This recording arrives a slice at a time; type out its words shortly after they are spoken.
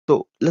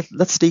So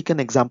let's take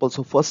an example.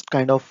 So first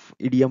kind of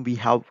idiom we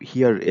have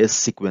here is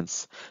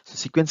sequence. So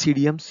sequence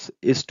idioms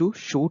is to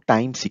show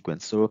time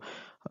sequence. So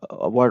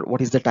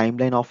what is the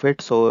timeline of it?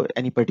 So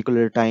any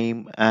particular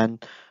time,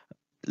 and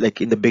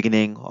like in the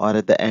beginning or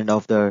at the end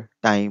of the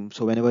time.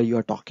 So whenever you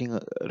are talking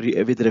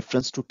with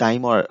reference to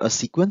time or a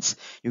sequence,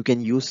 you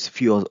can use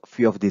few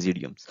of these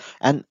idioms.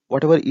 And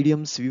whatever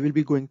idioms we will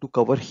be going to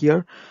cover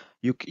here,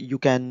 you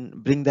can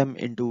bring them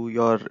into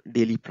your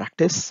daily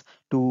practice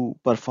to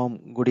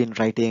perform good in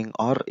writing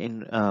or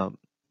in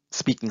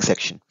speaking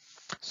section.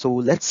 So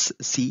let's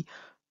see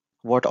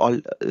what all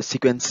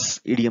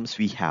sequence idioms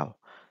we have.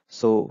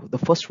 So the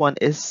first one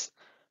is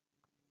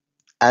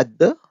at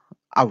the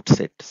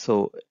outset.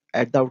 So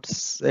at the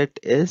outset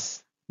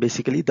is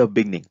basically the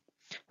beginning.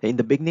 In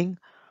the beginning,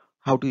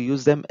 how to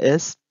use them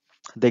is,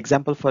 the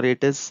example for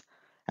it is,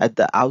 at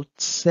the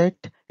outset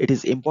it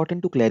is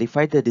important to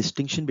clarify the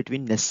distinction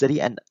between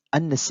necessary and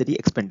unnecessary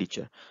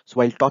expenditure. So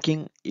while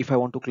talking, if I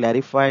want to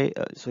clarify,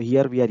 so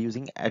here we are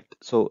using at,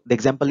 so the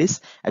example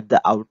is, at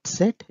the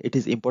outset it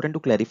is important to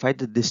clarify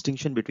the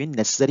distinction between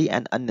necessary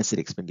and unnecessary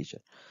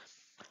expenditure.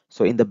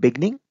 So in the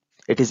beginning,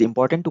 it is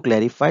important to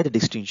clarify the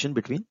distinction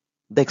between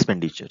the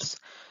expenditures.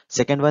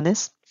 Second one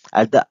is,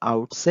 at the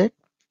outset,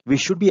 we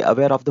should be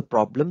aware of the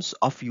problems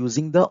of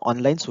using the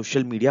online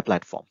social media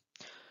platform.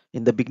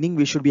 In the beginning,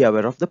 we should be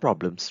aware of the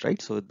problems,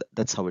 right? So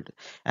that's how it.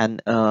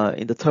 And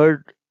in the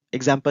third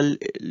example,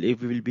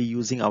 if we will be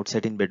using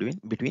outset in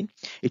between,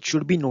 it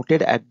should be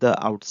noted at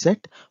the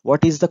outset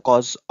what is the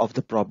cause of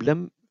the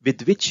problem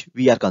with which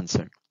we are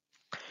concerned.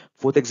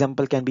 Fourth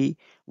example can be,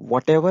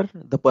 whatever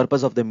the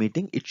purpose of the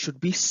meeting, it should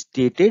be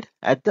stated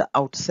at the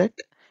outset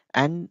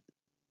and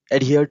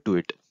adhere to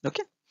it.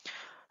 Okay.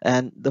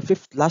 And the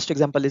fifth last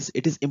example is,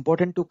 it is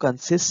important to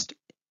consist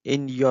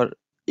in your,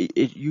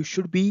 you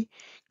should be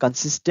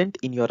consistent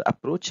in your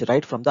approach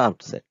right from the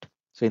outset.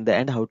 So in the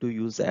end, how to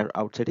use our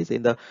outset is,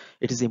 in the,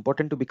 it is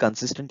important to be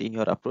consistent in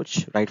your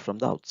approach right from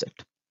the outset.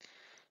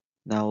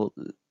 Now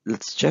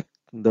let's check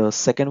the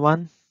second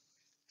one.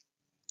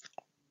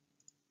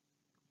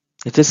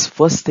 It is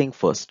first thing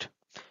first.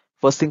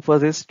 First thing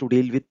first is to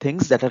deal with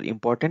things that are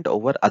important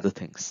over other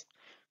things.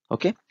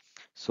 Okay.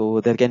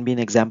 So there can be an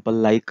example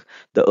like,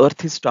 the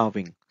earth is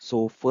starving.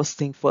 So first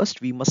thing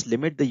first, we must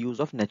limit the use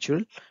of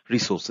natural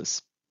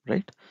resources,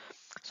 right?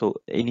 So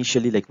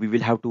initially, like, we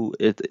will have to,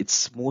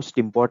 it's most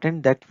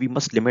important that we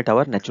must limit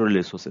our natural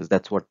resources.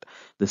 That's what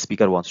the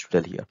speaker wants to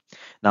tell here.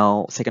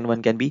 Now, second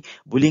one can be,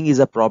 bullying is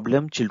a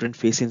problem children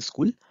face in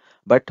school,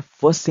 but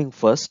first thing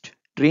first,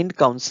 trained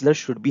counselors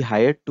should be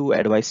hired to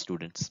advise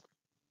students.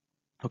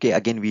 Okay,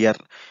 again, we are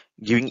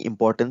giving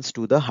importance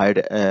to the hired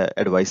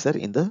advisor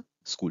in the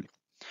school.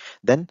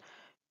 Then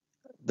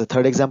the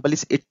third example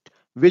is, it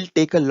will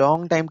take a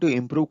long time to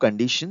improve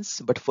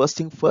conditions, but first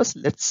thing first,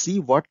 let's see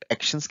what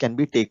actions can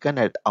be taken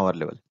at our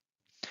level.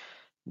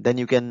 Then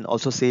you can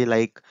also say,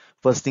 like,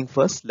 first thing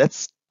first,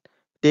 let's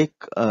take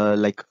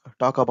like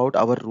talk about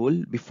our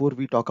role before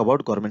we talk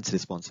about government's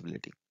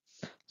responsibility.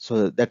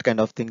 So that kind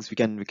of things we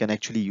can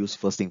actually use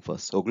first thing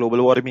first. So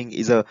global warming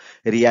is a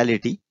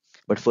reality,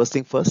 but first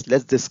thing first,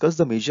 let's discuss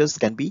the measures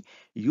can be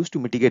used to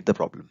mitigate the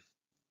problem.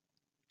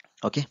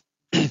 Okay.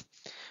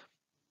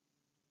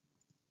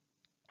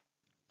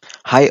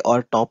 High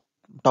or top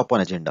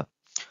on agenda.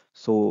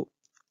 So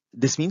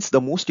this means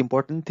the most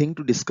important thing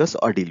to discuss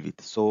or deal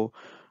with. So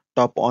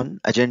top on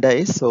agenda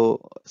is,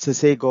 so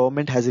say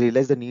government has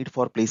realized the need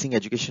for placing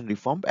education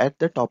reform at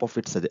the top of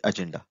its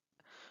agenda.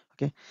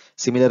 Okay.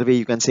 Similar way,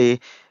 you can say,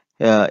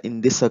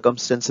 in these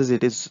circumstances,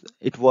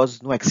 it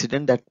was no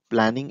accident that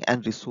planning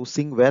and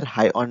resourcing were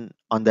high on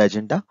the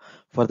agenda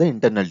for the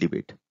internal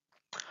debate.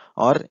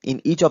 Or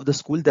in each of the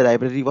school, the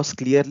library was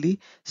clearly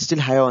still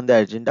high on the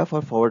agenda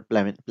for forward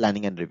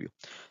planning and review.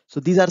 So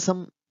these are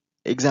some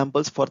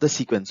examples for the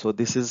sequence. So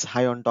this is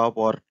high on top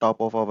or top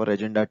of our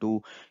agenda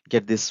to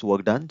get this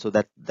work done. So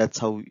that's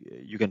how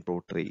you can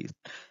portray it.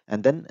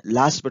 And then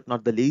last but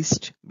not the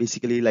least,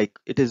 basically, like,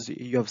 it is,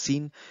 you have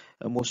seen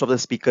most of the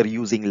speaker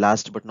using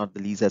last but not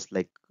the least as,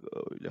 like,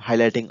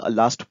 highlighting a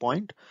last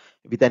point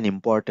with an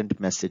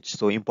important message.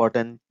 So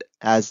important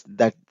as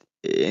that,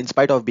 in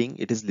spite of being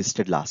it is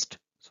listed last,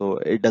 so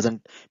it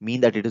doesn't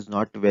mean that it is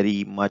not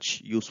very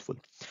much useful.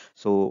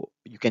 So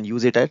you can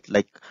use it at,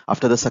 like,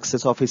 after the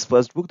success of his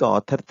first book, the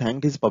author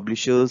thanked his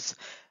publishers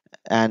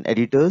and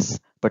editors,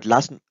 but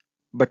last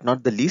but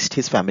not the least,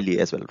 his family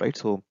as well, right?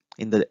 So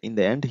in the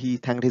end, he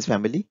thanked his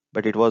family,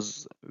 but it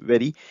was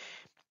very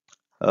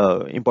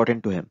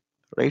important to him,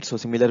 right? So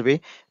similar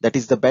way, that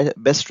is the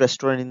best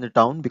restaurant in the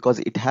town because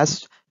it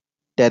has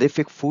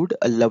terrific food,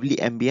 a lovely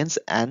ambience,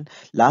 and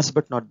last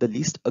but not the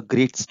least, a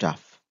great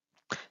staff.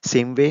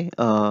 Same way,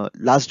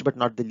 last but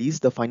not the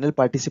least, the final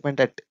participant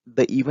at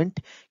the event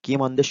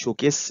came on the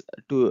showcase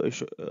to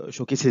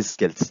showcase his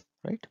skills,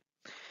 right?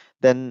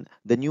 Then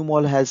the new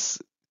mall has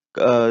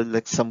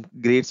like some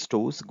great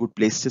stores, good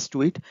places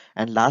to eat,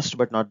 and last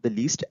but not the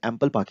least,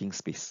 ample parking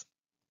space,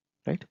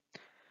 right?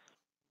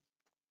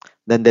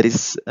 Then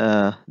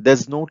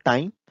there's no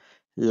time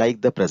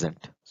like the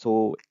present.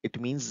 So it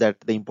means that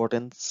the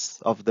importance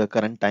of the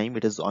current time,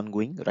 it is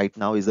ongoing. Right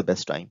now is the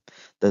best time.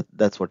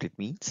 That's what it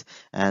means.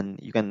 And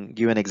you can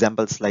give an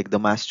examples like the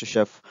master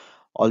chef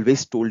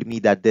always told me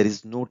that there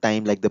is no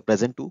time like the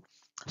present to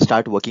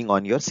start working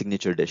on your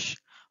signature dish.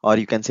 Or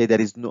you can say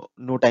there is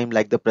no time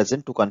like the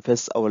present to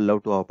confess our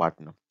love to our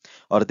partner.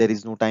 Or there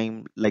is no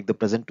time like the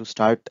present to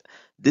start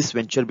this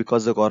venture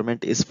because the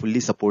government is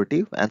fully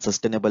supportive and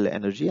sustainable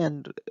energy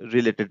and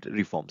related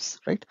reforms,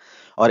 right?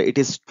 Or it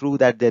is true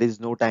that there is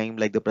no time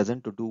like the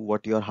present to do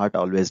what your heart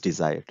always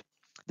desired.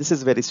 This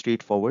is very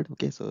straightforward.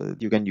 Okay, so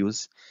you can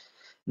use.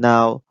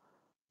 Now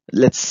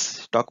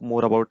let's talk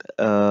more about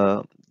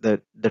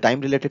the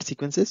time related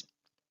sequences.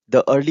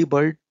 The early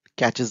bird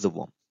catches the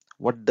worm.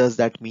 What does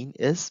that mean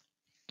is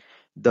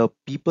the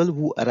people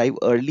who arrive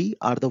early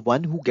are the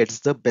one who gets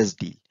the best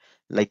deal.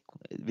 Like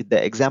with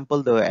the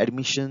example, the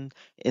admission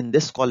in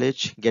this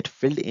college get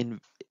filled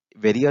in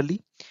very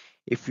early.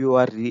 If you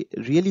are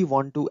really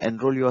want to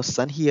enroll your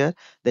son here,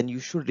 then you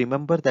should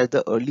remember that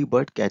the early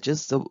bird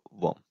catches the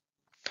worm.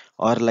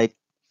 Or like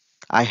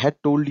I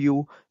had told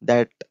you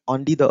that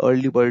only the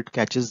early bird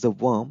catches the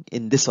worm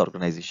in this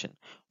organization.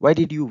 Why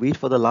did you wait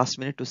for the last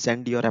minute to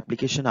send your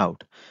application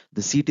out?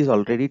 The seat is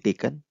already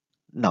taken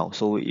now.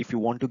 So if you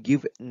want to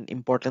give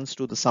importance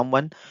to the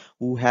someone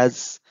who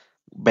has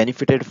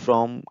benefited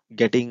from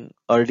getting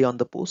early on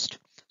the post,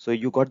 so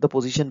you got the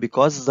position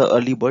because the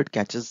early bird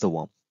catches the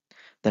worm.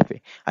 That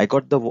way, I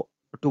got to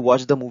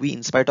watch the movie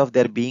in spite of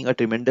there being a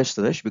tremendous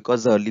rush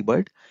because the early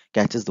bird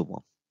catches the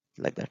worm,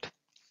 like that.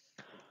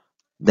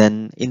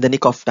 Then in the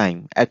nick of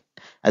time, at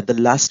the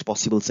last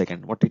possible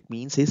second, what it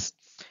means is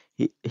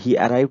he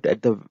arrived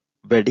at the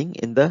wedding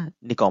in the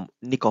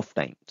nick of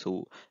time.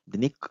 So the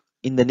nick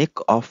in the nick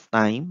of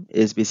time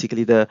is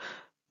basically the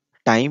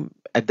time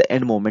at the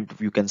end moment,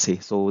 you can say.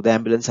 So the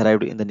ambulance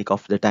arrived in the nick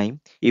of the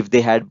time. If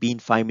they had been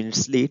 5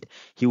 minutes late,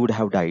 he would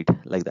have died,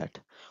 like that.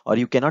 Or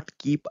you cannot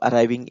keep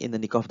arriving in the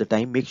nick of the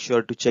time. Make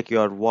sure to check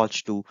your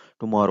watch to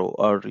tomorrow,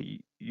 or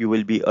you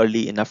will be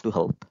early enough to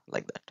help,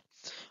 like that.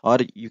 Or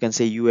you can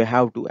say you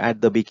have to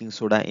add the baking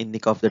soda in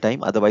nick of the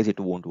time, otherwise it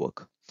won't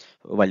work.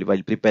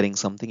 While preparing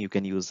something, you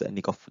can use a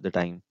nick of the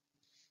time.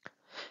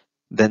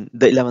 Then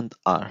the 11th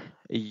hour.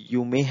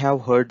 You may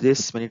have heard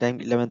this many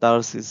times. 11th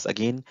hours is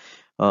again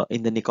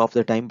in the nick of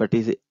the time, but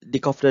is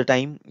nick of the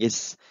time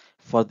is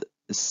for the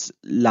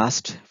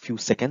last few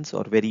seconds,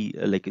 or very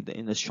like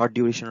in a short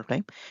duration of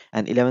time.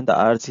 And 11th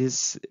hours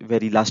is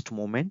very last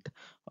moment.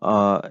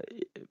 Uh,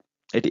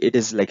 it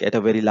is like at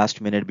a very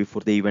last minute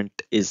before the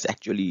event is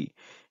actually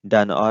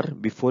done, or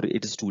before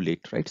it is too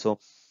late, right? So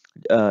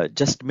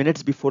just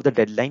minutes before the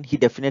deadline, he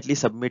definitely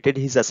submitted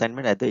his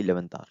assignment at the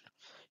 11th hour,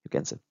 you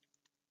can say.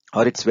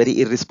 Or it's very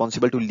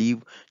irresponsible to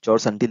leave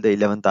chores until the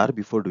 11th hour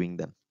before doing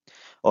them.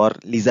 Or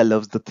Lisa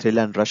loves the thrill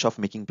and rush of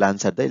making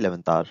plans at the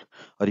 11th hour.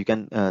 Or you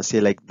can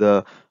say like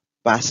the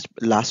past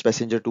last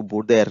passenger to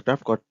board the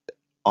aircraft got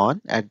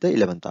on at the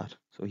 11th hour.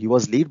 So he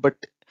was late, but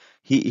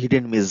he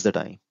didn't miss the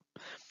time.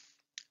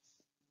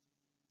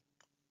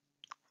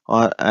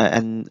 Or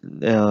and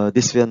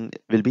this one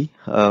will be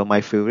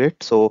my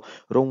favorite. So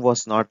Rome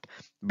was not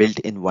built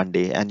in one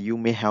day, and you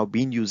may have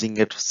been using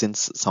it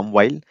since some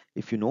while,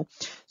 if you know.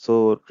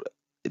 So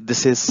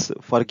this is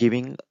for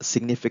giving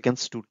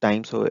significance to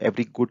time. So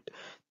every good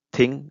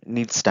thing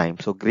needs time.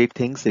 So great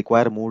things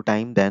require more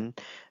time than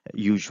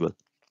usual.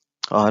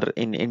 Or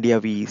in India,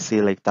 we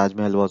say like Taj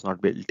Mahal was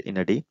not built in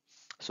a day.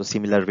 So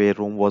similar way,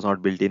 Rome was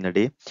not built in a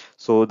day.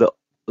 So the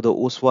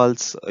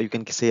Oswalds, you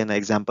can say an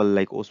example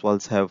like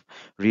Oswalds have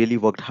really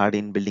worked hard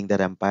in building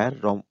their empire.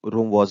 Rome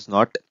was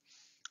not,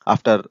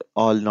 after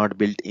all, not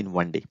built in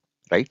one day,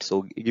 right?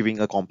 So giving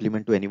a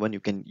compliment to anyone, you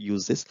can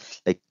use this.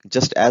 Like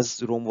just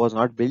as Rome was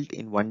not built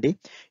in one day,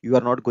 you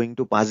are not going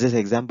to pass this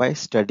exam by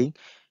studying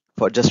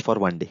for just for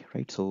one day,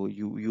 right? So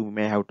you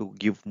may have to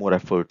give more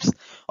efforts.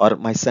 Or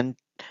my son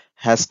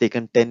has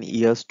taken 10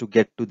 years to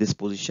get to this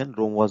position.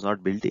 Rome was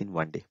not built in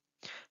one day.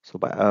 So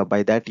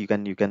by that you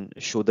can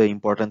show the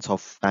importance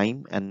of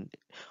time. And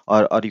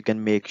or you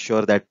can make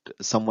sure that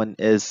someone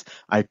is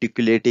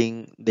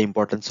articulating the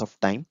importance of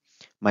time.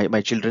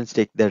 My children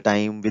take their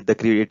time with the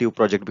creative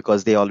project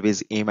because they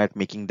always aim at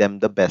making them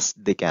the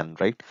best they can,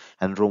 right?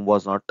 And Rome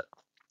was not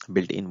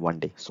built in one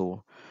day.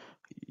 So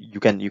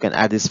you can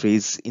add this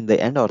phrase in the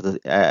end or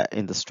the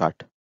in the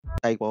start.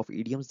 Type of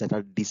idioms that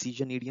are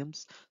decision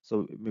idioms,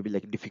 so maybe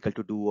like difficult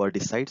to do or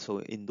decide. So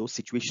in those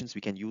situations we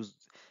can use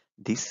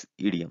these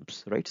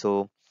idioms, right?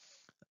 So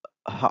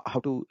how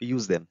to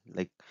use them,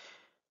 like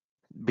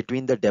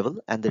between the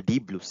devil and the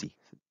deep blue sea.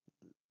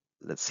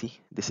 Let's see,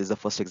 this is the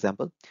first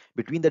example.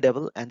 Between the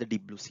devil and the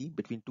deep blue sea,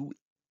 between two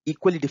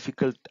equally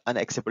difficult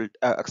unacceptable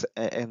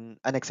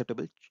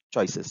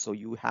choices. So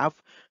you have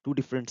two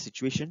different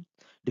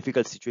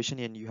difficult situation,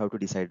 and you have to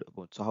decide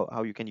both. So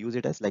how you can use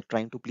it as like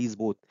trying to please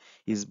both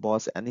his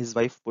boss and his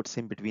wife puts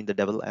him between the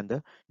devil and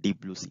the deep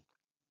blue sea.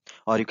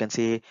 Or you can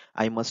say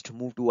I must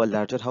move to a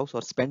larger house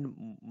or spend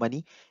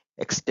money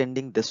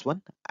extending this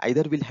one.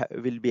 Either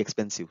will be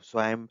expensive, so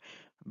I am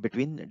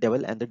between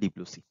devil and the deep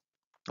blue sea.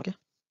 Okay.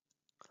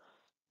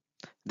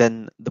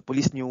 Then the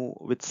police knew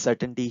with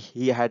certainty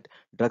he had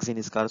drugs in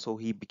his car, so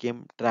he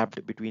became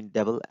trapped between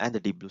devil and the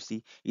deep blue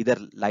sea, either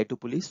lie to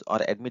police or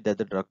admit that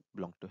the drug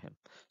belonged to him.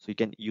 So you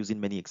can use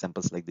in many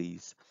examples like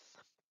these.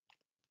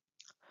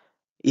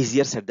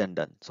 Easier said than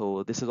done.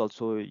 So this is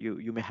also,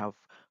 you may have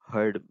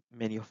heard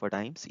many of our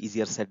times,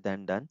 easier said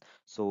than done.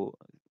 So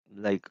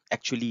like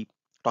actually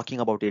talking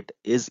about it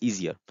is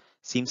easier.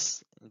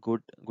 Seems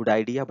good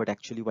idea, but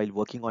actually while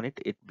working on it,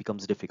 it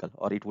becomes difficult,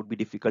 or it would be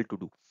difficult to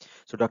do.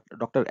 So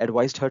doctor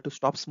advised her to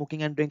stop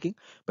smoking and drinking,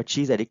 but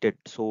she's addicted,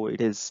 so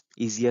it is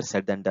easier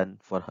said than done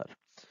for her,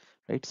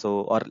 right?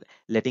 So, or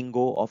letting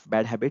go of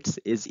bad habits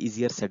is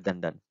easier said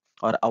than done,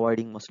 or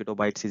avoiding mosquito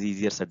bites is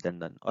easier said than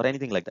done, or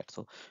anything like that.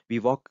 So we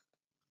walk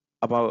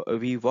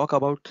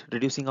about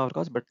reducing our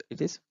cost, but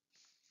it is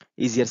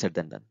easier said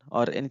than done,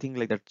 or anything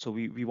like that. So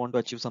we want to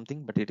achieve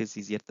something, but it is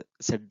easier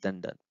said than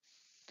done.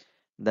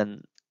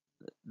 Then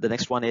the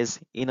next one is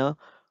in a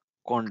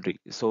quandary.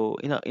 So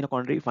in a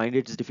quandary, find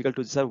it's difficult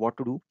to decide what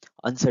to do,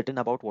 uncertain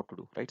about what to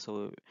do, right?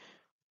 So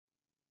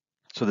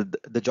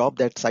the job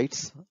that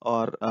sites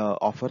or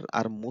offer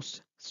are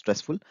most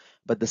stressful,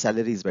 but the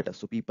salary is better.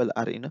 So people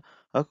are in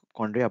a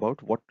quandary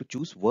about what to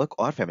choose, work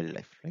or family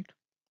life, right?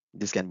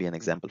 This can be an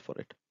example for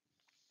it.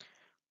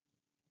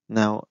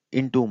 Now,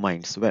 in two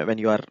minds, when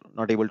you are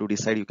not able to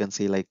decide, you can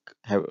say like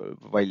have,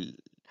 while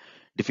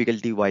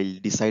difficulty while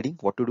deciding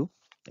what to do,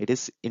 it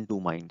is in two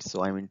minds.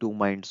 So I'm in two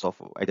minds of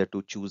either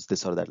to choose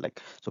this or that. Like,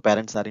 so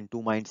parents are in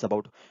two minds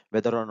about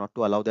whether or not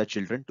to allow their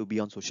children to be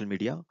on social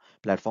media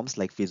platforms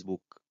like Facebook,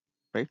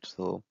 right?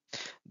 So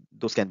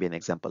those can be an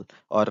example.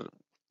 Or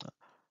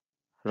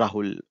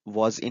Rahul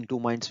was in two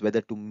minds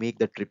whether to make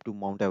the trip to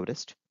Mount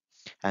Everest,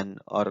 and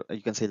or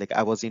you can say like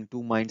I was in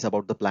two minds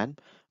about the plan,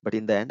 but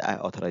in the end I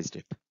authorized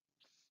it.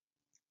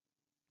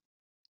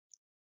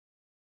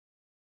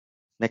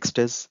 Next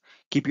is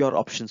keep your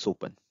options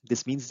open.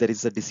 This means there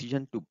is a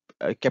decision to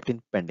kept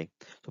in pending.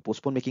 So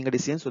postpone making a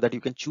decision so that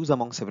you can choose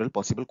among several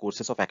possible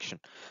courses of action.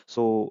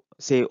 So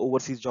say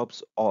overseas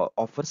jobs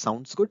offer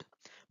sounds good,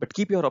 but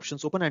keep your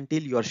options open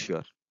until you are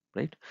sure,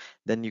 right?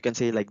 Then you can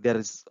say like there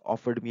is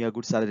offered me a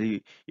good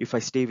salary if I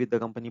stay with the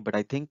company, but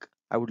I think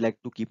I would like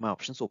to keep my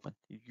options open.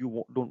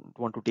 You don't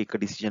want to take a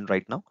decision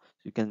right now.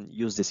 You can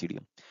use this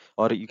idiom.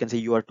 Or you can say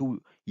you are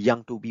too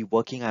young to be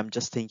working. I'm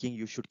just thinking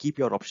you should keep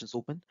your options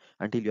open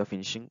until you're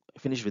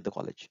finished with the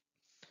college.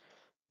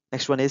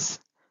 Next one is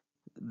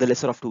the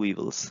lesser of two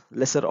evils.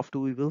 Lesser of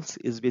two evils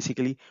is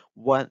basically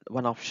one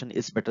option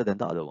is better than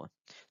the other one.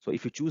 So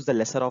if you choose the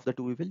lesser of the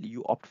two evil,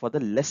 you opt for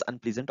the less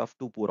unpleasant of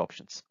two poor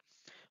options.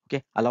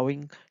 Okay,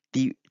 allowing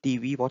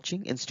TV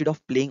watching instead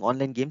of playing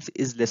online games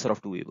is lesser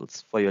of two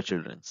evils for your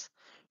children's,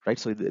 right?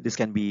 So this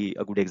can be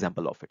a good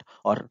example of it.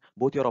 Or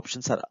both your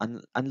options are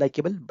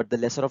unlikable, but the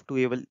lesser of two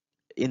evil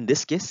in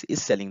this case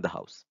is selling the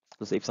house.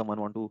 So say if someone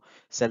want to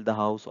sell the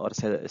house or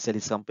sell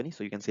his company,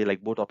 so you can say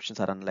like both options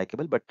are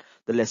unlikable, but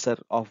the lesser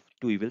of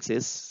two evils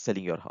is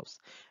selling your house.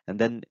 And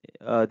then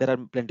there are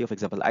plenty of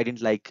examples. I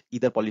didn't like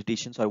either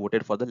politician, so I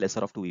voted for the lesser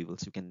of two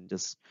evils. You can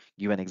just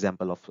give an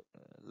example of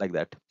like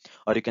that.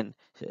 Or you can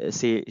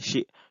say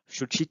she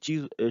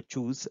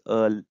choose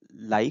a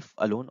life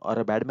alone or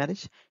a bad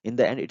marriage. In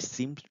the end it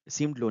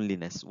seemed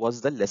loneliness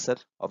was the lesser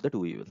of the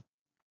two evil.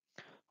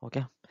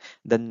 Okay,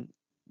 then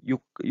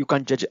you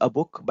can't judge a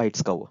book by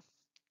its cover.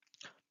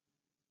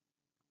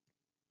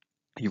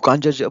 You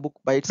can't judge a book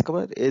by its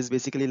cover is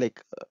basically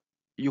like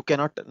you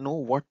cannot know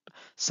what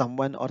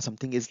someone or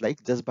something is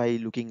like just by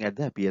looking at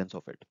the appearance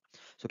of it.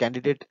 So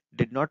candidate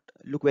did not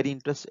look very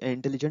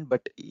intelligent,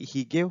 but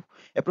he gave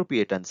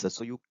appropriate answers.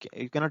 So you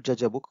cannot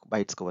judge a book by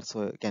its cover.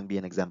 So it can be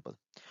an example.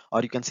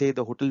 Or you can say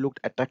the hotel looked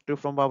attractive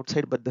from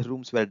outside, but the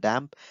rooms were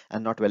damp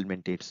and not well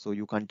maintained. So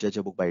you can't judge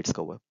a book by its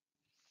cover.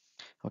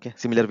 Okay,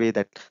 similar way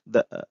that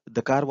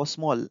the car was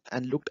small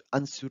and looked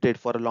unsuited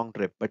for a long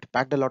trip, but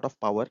packed a lot of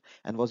power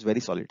and was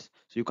very solid.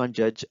 So you can't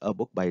judge a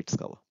book by its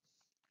cover.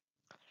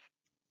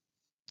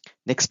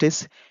 Next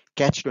is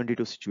catch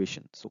 22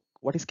 situation. So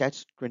what is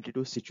catch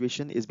 22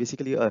 situation is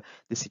basically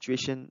the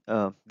situation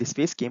this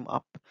phase came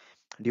up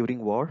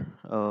during war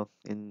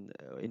in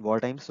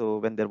wartime. So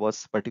when there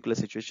was particular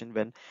situation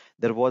when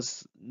there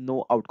was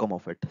no outcome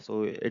of it.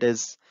 So it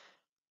is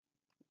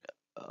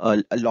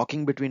a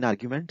locking between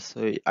arguments.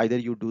 So either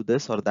you do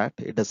this or that.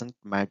 It doesn't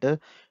matter.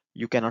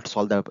 You cannot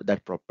solve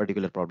that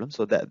particular problem.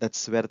 So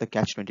that's where the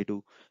catch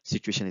 22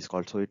 situation is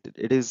called. So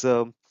it is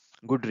a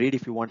good read.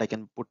 If you want, I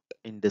can put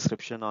in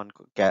description on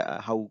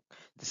how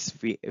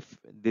if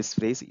this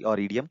phrase or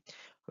idiom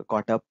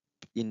caught up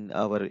in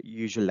our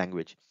usual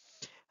language.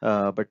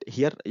 But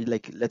here,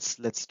 like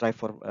let's try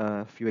for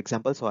a few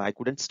examples. So I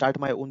couldn't start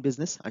my own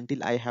business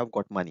until I have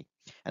got money,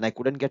 and I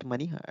couldn't get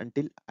money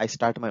until I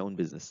start my own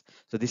business.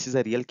 So this is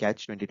a real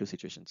catch 22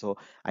 situation. So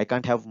I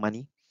can't have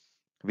money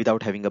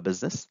without having a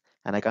business,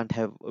 and I can't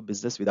have a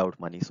business without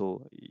money.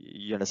 So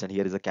you understand,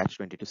 here is a catch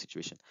 22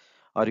 situation.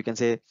 Or you can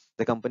say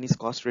the company's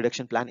cost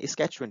reduction plan is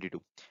catch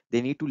 22.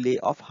 They need to lay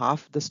off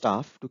half the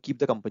staff to keep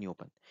the company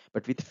open,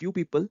 but with few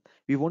people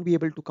we won't be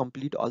able to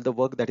complete all the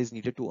work that is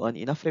needed to earn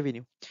enough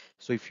revenue.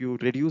 So if you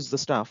reduce the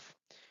staff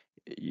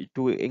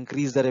to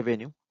increase the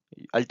revenue,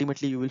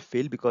 ultimately you will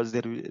fail, because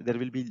there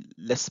will be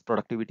less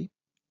productivity,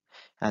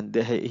 and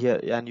here,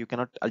 and you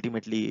cannot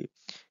ultimately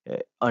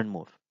earn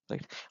more,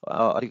 right?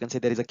 Or you can say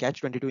there is a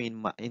catch 22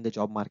 in the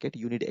job market.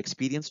 You need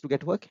experience to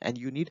get work, and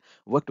you need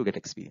work to get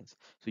experience.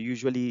 So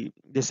usually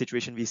this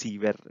situation we see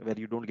where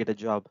you don't get a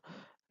job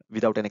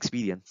without an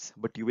experience,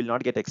 but you will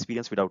not get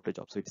experience without a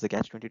job. So it's a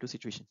catch 22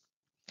 situation.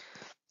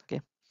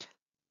 Okay,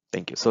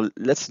 thank you. So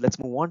let's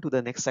move on to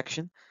the next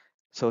section.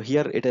 So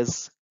here it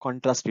is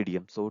contrast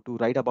idiom. So to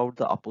write about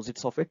the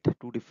opposites of it,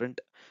 two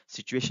different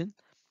situation.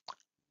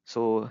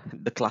 So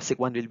the classic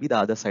one will be the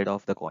other side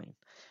of the coin.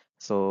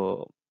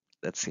 So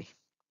let's see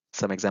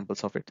some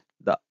examples of it.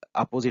 The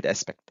opposite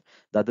aspect.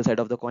 The other side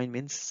of the coin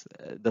means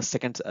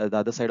the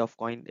other side of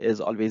coin is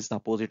always the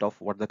opposite of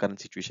what the current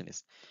situation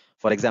is.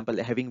 For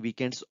example, having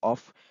weekends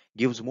off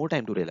gives more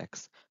time to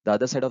relax. The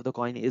other side of the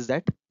coin is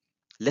that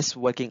less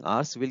working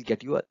hours will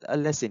get you a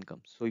less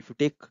income. So if you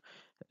take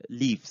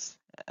leaves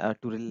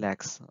to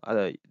relax,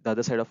 the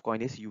other side of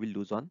coin is you will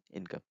lose on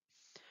income.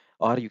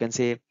 Or you can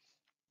say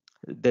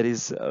there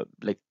is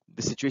like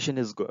the situation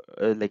is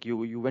like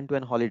you went to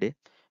an holiday,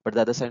 but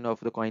the other side of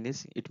the coin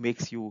is it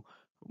makes you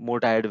more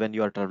tired when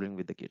you are traveling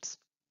with the kids.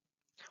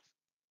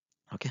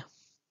 Okay,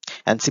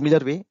 and similar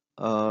way,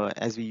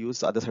 as we use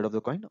the other side of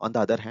the coin, on the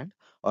other hand,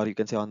 or you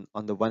can say on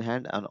the one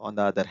hand and on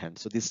the other hand.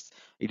 So this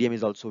idiom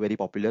is also very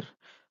popular.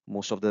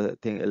 Most of the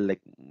thing,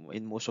 like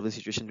in most of the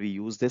situation, we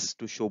use this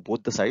to show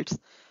both the sides.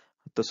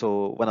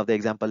 So one of the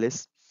example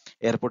is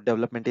airport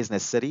development is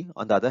necessary.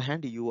 On the other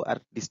hand, you are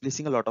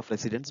displacing a lot of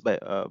residents by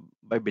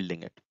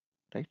building it,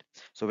 right?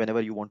 So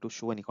whenever you want to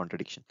show any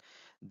contradiction,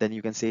 then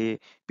you can say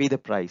pay the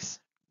price.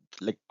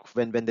 Like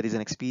when there is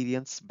an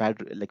experience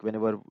bad, like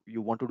whenever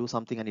you want to do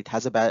something and it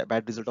has a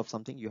bad result of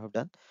something you have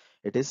done,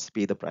 it is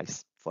pay the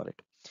price for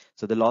it.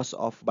 So the loss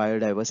of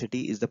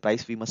biodiversity is the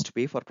price we must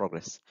pay for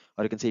progress.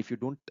 Or you can say if you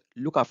don't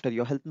look after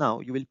your health now,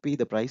 you will pay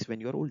the price when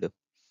you are older.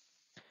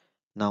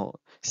 Now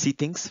see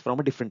things from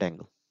a different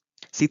angle.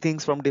 See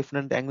things from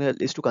different angle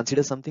is to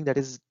consider something that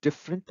is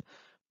different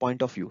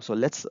point of view. So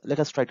let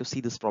us try to see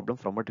this problem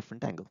from a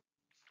different angle,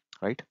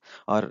 right?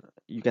 Or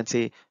you can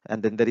say,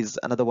 and then there is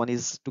another one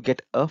is to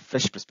get a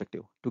fresh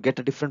perspective, to get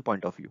a different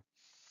point of view.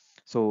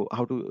 So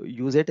how to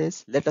use it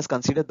is, let us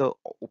consider the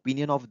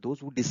opinion of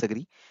those who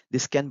disagree.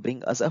 This can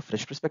bring us a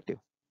fresh perspective.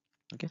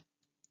 Okay,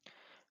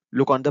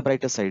 look on the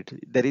brighter side.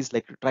 There is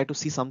like try to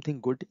see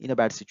something good in a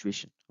bad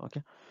situation.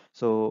 Okay,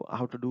 so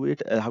how to do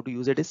it, how to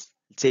use it is,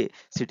 say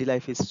city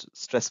life is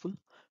stressful,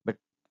 but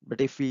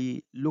if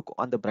we look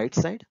on the bright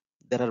side,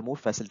 there are more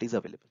facilities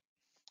available,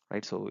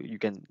 right? So you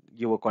can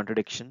give a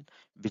contradiction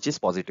which is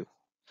positive.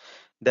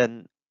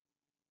 Then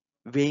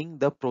weighing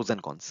the pros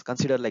and cons,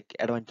 consider like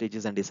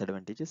advantages and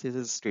disadvantages. This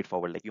is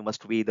straightforward, like you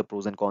must weigh the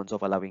pros and cons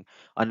of allowing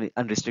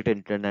unrestricted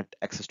internet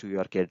access to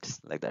your kids,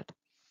 like that.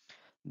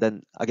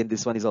 Then again,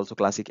 this one is also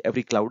classic.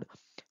 Every cloud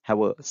have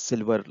a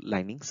silver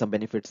lining. Some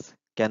benefits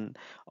can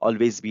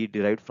always be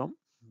derived from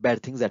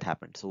bad things that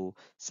happen. So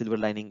silver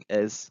lining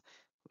is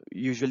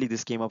usually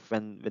this came up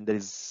when there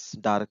is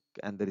dark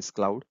and there is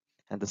cloud,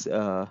 and this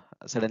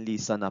suddenly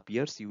sun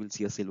appears. You will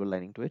see a silver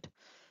lining to it,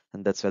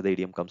 and that's where the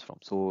idiom comes from.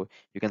 So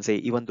you can say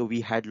even though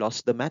we had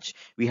lost the match,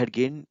 we had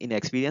gained in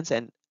experience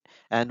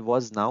and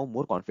was now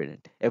more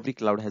confident. Every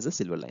cloud has a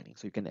silver lining.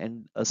 So you can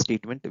end a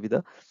statement with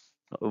a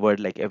word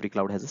like every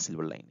cloud has a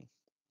silver lining.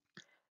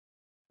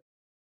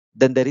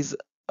 Then there is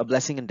a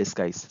blessing in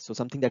disguise. So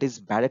something that is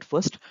bad at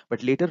first,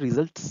 but later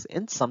results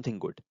in something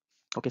good.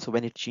 Okay, so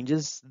when it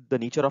changes the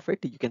nature of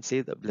it, you can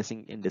say the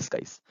blessing in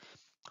disguise.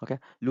 Okay,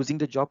 losing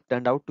the job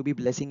turned out to be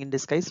blessing in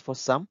disguise for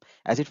some,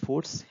 as it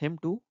forced him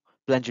to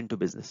plunge into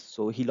business.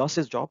 So he lost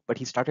his job, but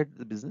he started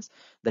the business.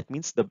 That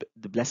means the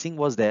blessing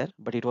was there,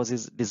 but it was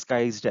his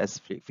disguised as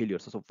failure.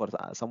 So for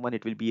someone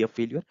it will be a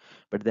failure,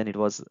 but then it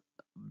was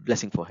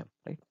blessing for him,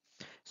 right?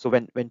 So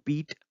when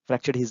Pete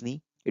fractured his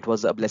knee, it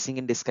was a blessing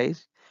in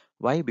disguise.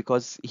 Why?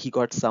 Because he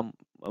got some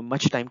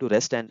much time to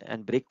rest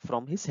and break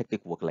from his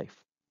hectic work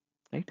life,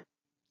 right?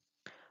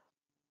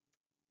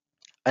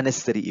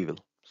 Unnecessary evil.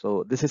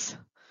 So this is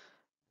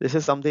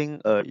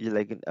something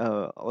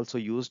also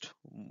used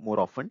more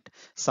often.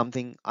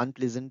 Something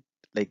unpleasant,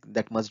 like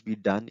that must be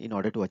done in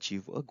order to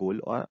achieve a goal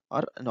or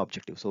an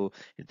objective. So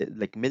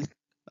like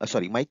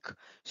Mike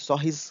saw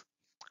his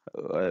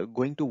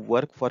going to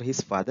work for his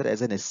father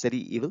as a necessary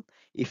evil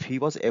if he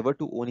was ever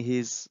to own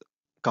his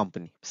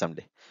company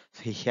someday.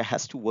 So he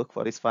has to work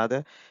for his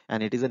father,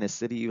 and it is a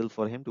necessary evil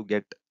for him to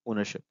get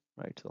ownership,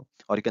 right? So,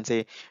 or you can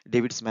say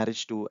David's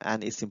marriage to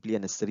Anne is simply a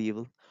necessary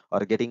evil,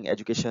 or getting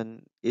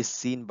education is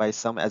seen by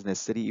some as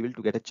necessary evil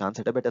to get a chance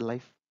at a better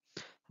life.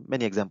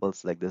 Many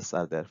examples like this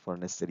are there for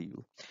necessary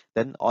evil.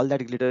 Then all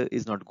that glitter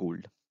is not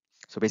gold.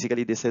 So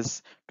basically this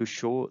is to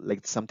show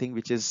like something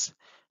which is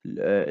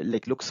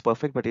like looks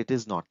perfect but it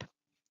is not.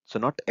 So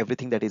not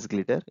everything that is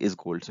glitter is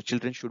gold. So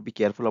children should be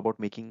careful about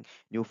making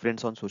new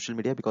friends on social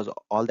media because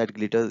all that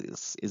glitter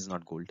is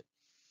not gold.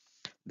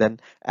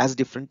 Then as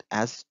different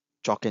as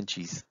chalk and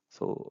cheese.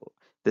 So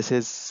this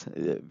is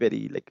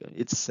very like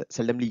it's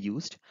seldomly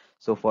used.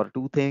 So for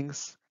two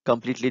things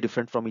completely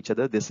different from each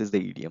other, this is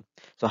the idiom.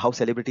 So how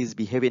celebrities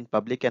behave in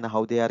public and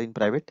how they are in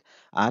private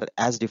are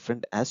as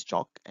different as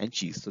chalk and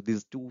cheese. So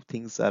these two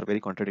things are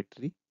very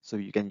contradictory. So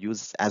you can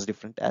use as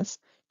different as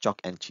chalk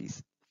and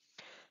cheese.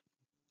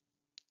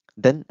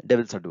 Then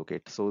devil's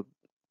advocate. So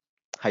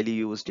highly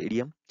used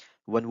idiom,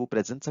 one who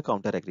presents a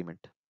counter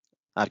agreement.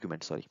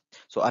 Argument, sorry.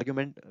 So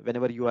argument,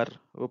 whenever you are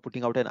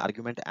putting out an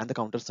argument and the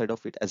counter side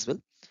of it as well,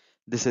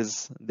 this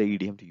is the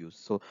idiom to use.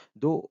 So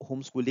though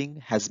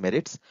homeschooling has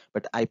merits,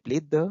 but I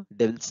played the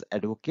devil's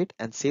advocate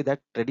and say that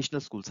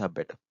traditional schools are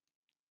better.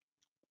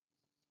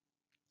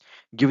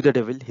 Give the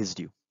devil his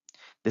due.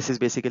 This is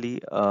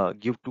basically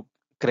give to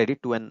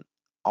credit to an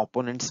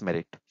opponent's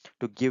merit,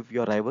 to give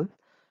your rival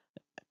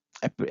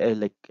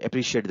like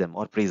appreciate them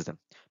or praise them.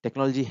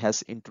 Technology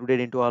has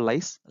intruded into our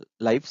lives,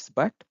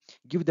 but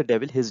give the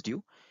devil his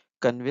due.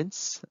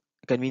 Convince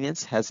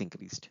Convenience has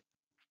increased.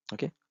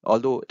 Okay,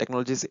 although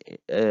technology is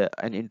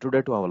an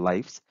intruder to our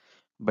lives,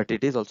 but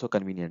it is also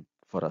convenient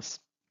for us.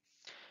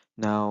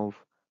 Now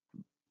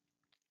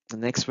the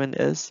next one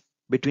is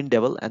between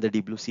devil and the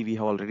deep blue sea. We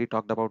have already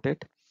talked about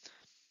it.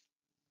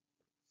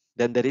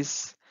 Then there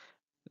is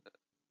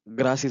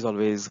grass is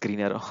always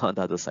greener on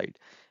the other side.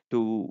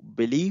 To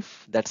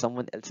believe that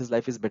someone else's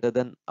life is better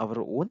than our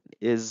own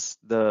is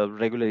the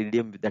regular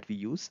idiom that we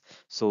use.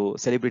 So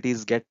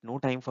celebrities get no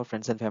time for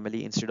friends and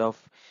family. Instead of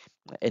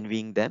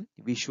envying them,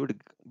 we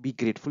should be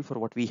grateful for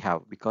what we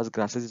have because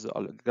grass is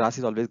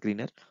always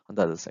greener on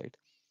the other side.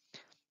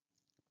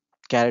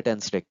 Carrot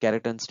and stick.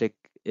 Carrot and stick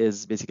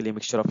is basically a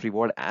mixture of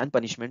reward and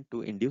punishment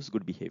to induce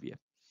good behavior.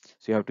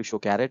 So you have to show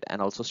carrot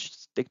and also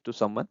stick to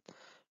someone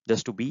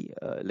just to be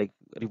like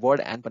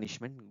reward and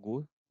punishment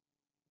go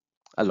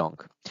along.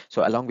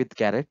 So along with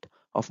carrot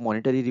of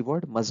monetary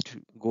reward must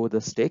go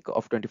the stick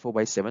of 24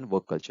 by 7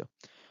 work culture.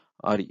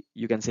 Or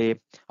you can say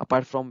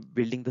apart from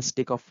building the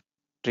stick of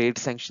trade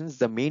sanctions,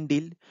 the main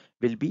deal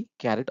will be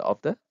carrot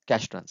of the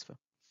cash transfer.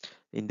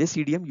 In this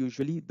idiom,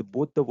 usually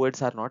both the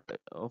words are not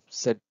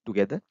said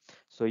together.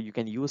 So you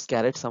can use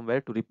carrot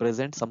somewhere to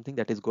represent something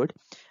that is good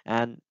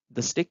and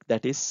the stick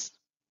that is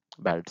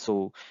bad.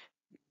 So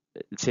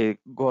say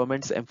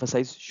government's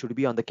emphasis should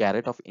be on the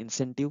carrot of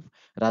incentive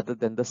rather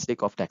than the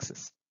stick of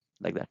taxes,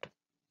 like that,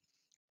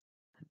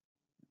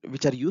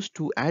 which are used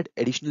to add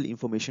additional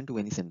information to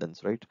any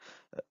sentence, right?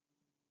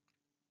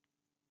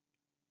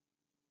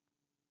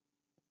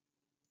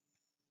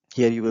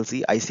 Here you will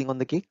see icing on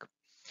the cake.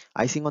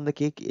 Icing on the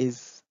cake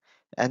is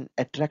an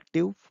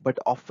attractive but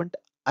often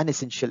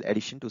unessential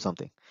addition to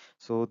something.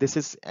 So this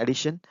is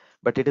addition,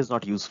 but it is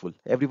not useful.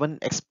 Everyone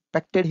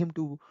expected him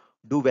to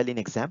do well in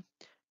exam.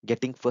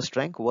 Getting first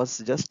rank was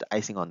just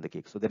icing on the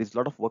cake. So there is a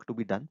lot of work to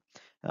be done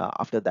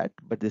after that,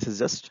 but this is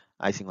just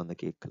icing on the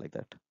cake, like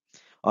that.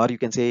 Or you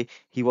can say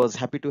he was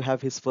happy to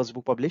have his first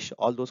book published.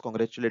 All those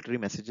congratulatory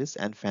messages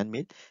and fan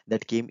mail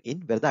that came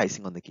in were the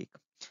icing on the cake.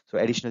 So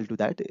additional to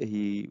that,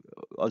 he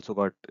also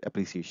got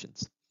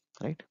appreciations,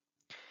 right?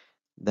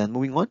 Then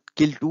moving on,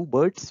 kill two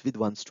birds with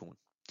one stone.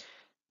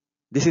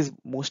 This is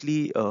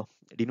mostly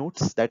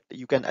denotes that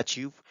you can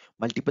achieve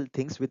multiple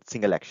things with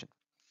single action.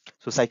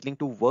 So cycling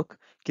to work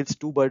kills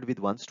two birds with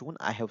one stone.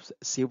 I have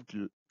saved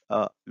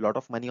a lot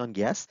of money on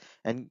gas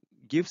and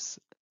gives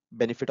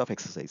benefit of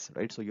exercise,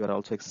 right? So you are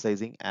also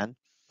exercising and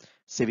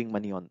saving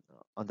money on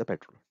the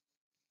petrol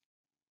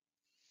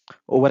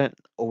over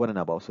and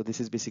above. So this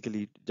is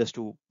basically just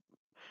to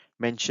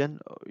mention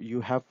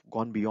you have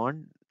gone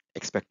beyond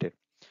expected.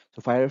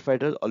 So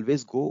firefighters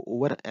always go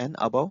over and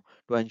above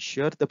to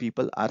ensure the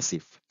people are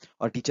safe.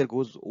 Or teacher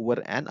goes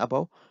over and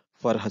above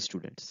for her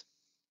students.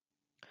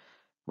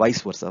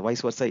 Vice versa.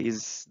 Vice versa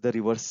is the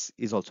reverse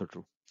is also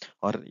true.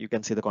 Or you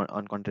can say the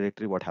on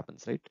contradictory what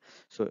happens, right?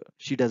 So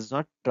she does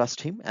not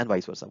trust him and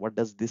vice versa. What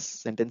does this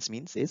sentence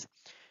means is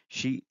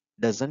she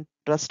doesn't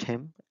trust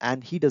him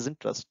and he doesn't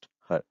trust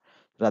her.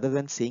 Rather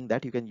than saying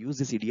that, you can use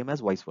this idiom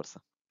as vice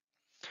versa.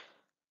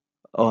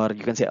 Or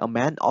you can say a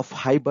man of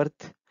high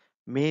birth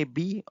may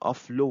be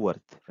of low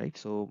worth, right?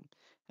 So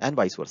and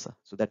vice versa.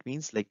 So that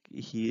means like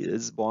he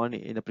is born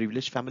in a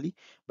privileged family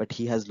but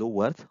he has low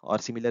worth, or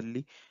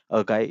similarly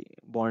a guy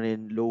born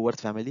in low worth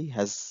family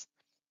has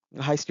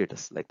high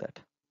status, like that.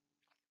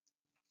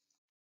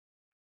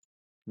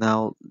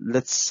 Now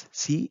let's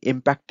see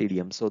impact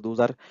idioms. So those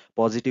are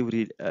positive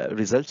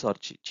results or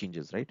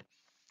changes, right?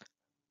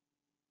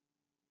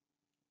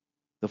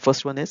 The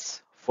first one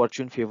is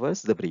fortune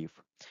favors the brave.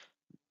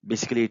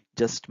 Basically it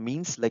just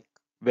means like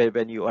where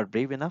when you are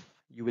brave enough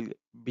you will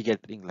be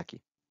getting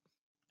lucky,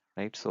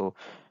 right? So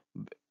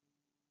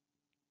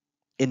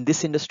in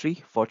this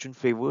industry, fortune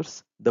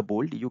favors the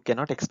bold. You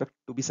cannot expect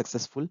to be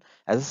successful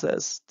as a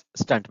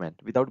stuntman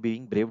without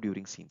being brave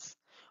during scenes.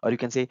 Or you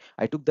can say,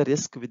 I took the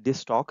risk with these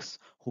stocks,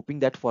 hoping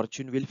that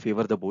fortune will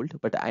favor the bold,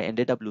 but I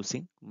ended up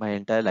losing my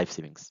entire life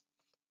savings,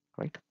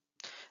 right?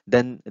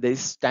 Then there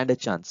is stand a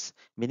chance,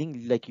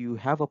 meaning like you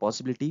have a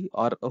possibility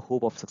or a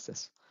hope of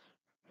success.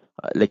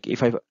 Like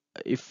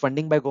if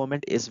funding by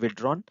government is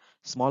withdrawn,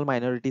 small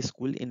minority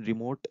school in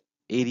remote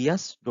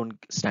areas don't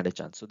stand a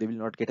chance. So they will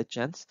not get a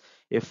chance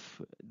if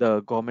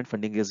the government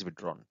funding is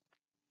withdrawn.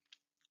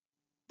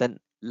 Then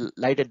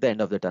light at the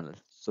end of the tunnel.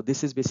 So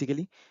this is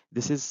basically,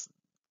 this is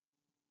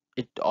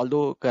it,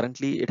 although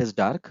currently it is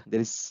dark, there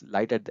is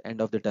light at the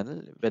end of the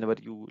tunnel. Whenever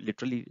you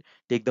literally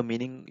take the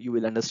meaning, you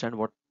will understand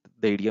what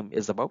the idiom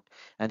is about.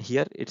 And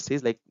here it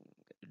says like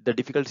the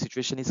difficult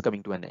situation is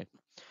coming to an end.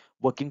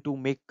 Working to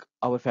make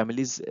our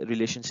family's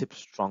relationship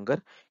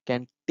stronger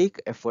can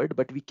take effort,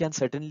 but we can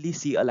certainly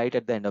see a light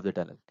at the end of the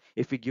tunnel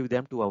if we give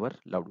them to our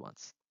loved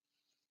ones.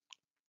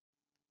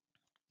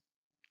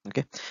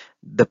 Okay,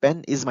 the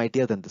pen is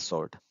mightier than the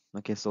sword.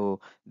 Okay, so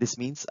this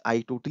means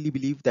I totally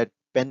believe that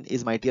pen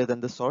is mightier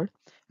than the sword,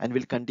 and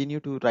will continue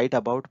to write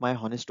about my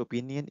honest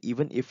opinion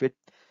even if it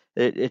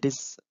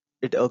is,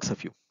 it irks a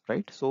few,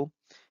 right? So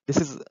this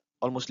is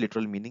almost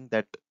literal meaning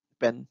that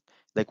pen,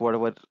 like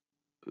whatever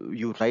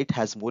you write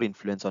has more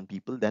influence on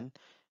people than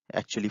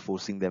actually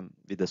forcing them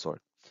with the sword.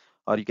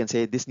 Or you can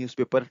say this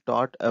newspaper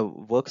taught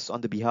works on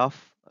the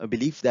behalf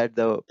belief that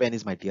the pen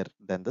is mightier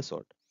than the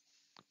sword.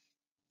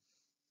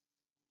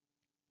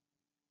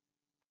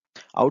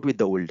 Out with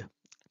the old,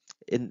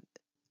 in,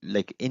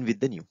 like in with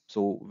the new.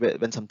 So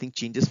when something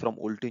changes from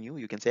old to new,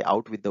 you can say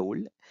out with the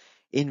old,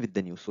 in with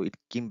the new. So it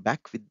came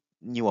back with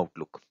new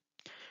outlook.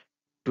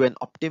 To an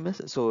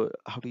optimist, so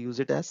how to use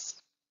it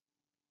as,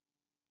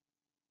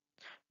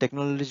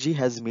 technology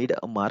has made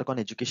a mark on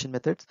education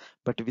methods,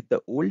 but with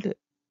the old,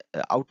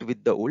 out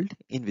with the old,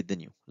 in with the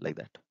new, like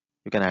that.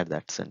 You can add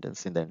that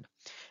sentence in the end.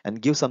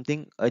 And give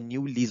something a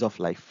new lease of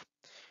life.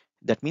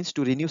 That means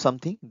to renew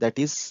something that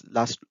is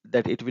last,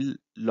 that it will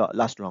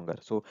last longer.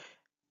 So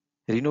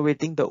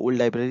renovating the old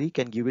library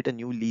can give it a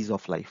new lease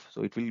of life,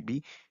 so it will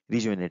be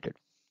rejuvenated.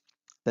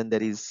 Then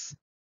there is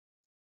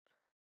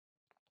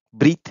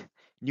breathe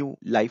new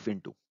life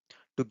into,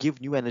 to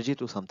give new energy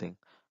to something.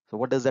 So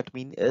what does that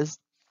mean is,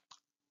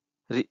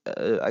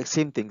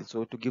 same thing.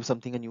 So to give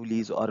something a new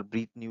lease or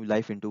breathe new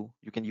life into,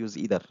 you can use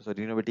either. So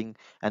renovating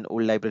an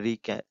old library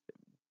can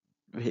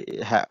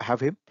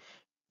have him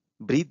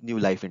breathe new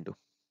life into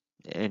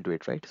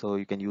it, right? So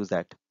you can use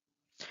that.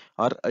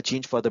 Or a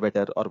change for the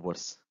better or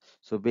worse.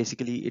 So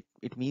basically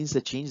it means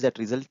the change that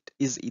result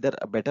is either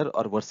a better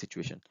or worse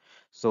situation.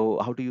 So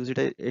how to use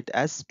it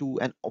as, to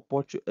an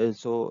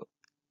so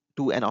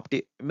to an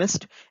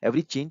optimist,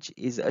 every change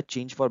is a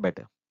change for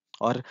better.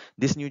 Or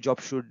this new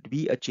job should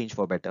be a change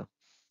for better.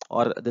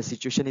 Or the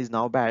situation is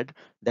now bad,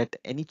 that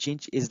any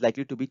change is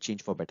likely to be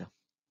change for better,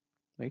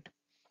 right?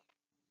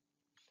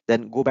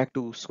 Then go back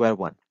to square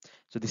one.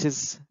 So this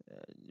is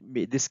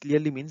this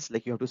clearly means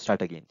like you have to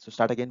start again. So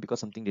start again because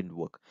something didn't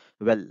work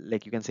well.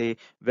 Like you can say,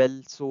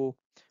 well, so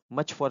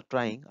much for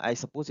trying, I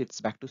suppose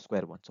it's back to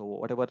square one. So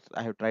whatever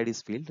I have tried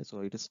is failed, so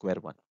it is square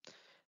one.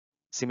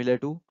 Similar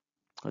to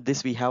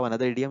this, we have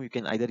another idiom. You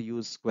can either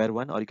use square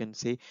one, or you can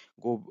say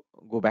go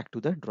go back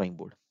to the drawing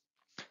board.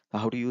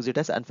 How to use it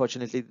as,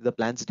 unfortunately the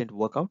plans didn't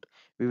work out,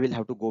 we will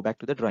have to go back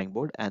to the drawing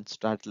board and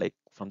start like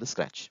from the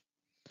scratch.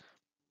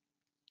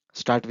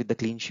 Start with the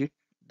clean sheet.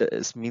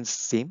 This means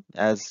same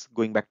as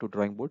going back to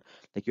drawing board,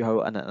 like you have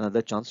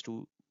another chance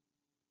to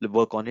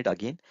work on it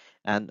again.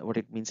 And what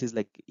it means is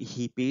like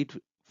he paid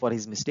for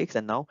his mistakes,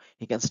 and now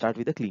he can start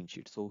with a clean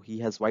sheet. So he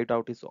has wiped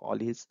out his all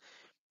his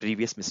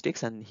previous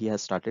mistakes, and he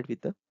has started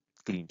with the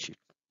clean sheet.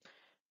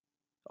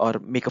 Or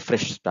make a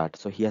fresh start,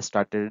 so he has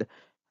started,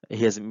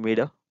 he has made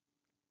a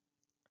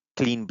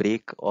clean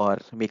break, or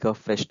make a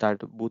fresh start,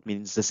 both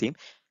means the same.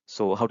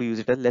 So how to use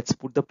it as, let's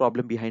put the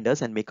problem behind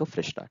us and make a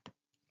fresh start.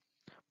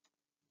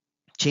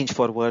 Change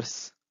for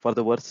worse, for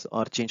the worse,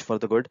 or change for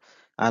the good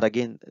are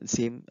again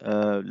same.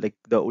 Like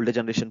the older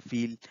generation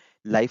feel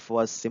life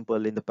was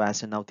simple in the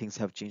past and now things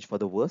have changed for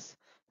the worse.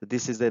 So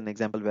this is an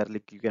example where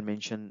like you can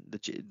mention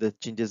the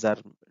changes are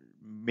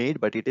made,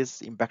 but it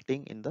is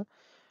impacting in the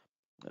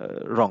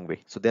wrong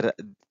way. So there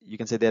you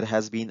can say there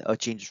has been a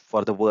change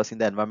for the worse in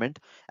the environment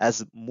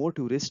as more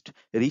tourists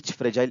reach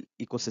fragile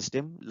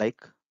ecosystem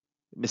like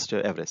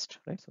Mr. Everest,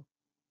 right? So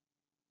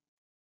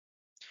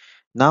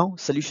now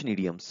solution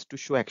idioms to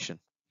show action.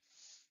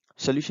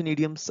 Solution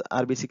idioms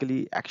are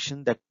basically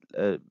action that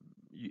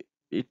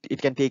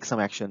it can take some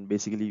action.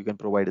 Basically you can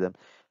provide them.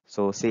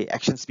 So say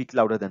action speak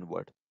louder than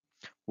word.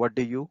 What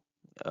do you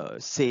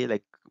say,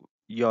 like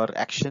your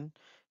action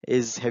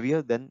is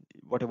heavier than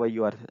whatever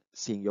you are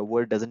seeing, your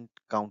word doesn't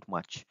count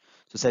much.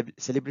 So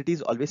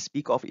celebrities always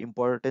speak of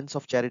importance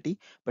of charity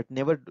but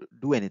never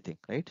do anything,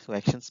 right? So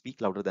actions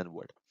speak louder than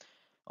word.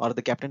 Or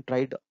the captain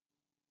tried,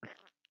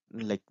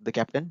 like the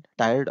captain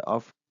tired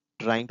of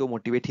trying to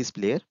motivate his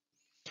player,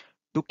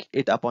 took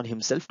it upon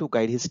himself to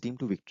guide his team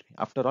to victory.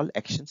 After all,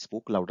 action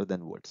spoke louder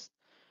than words,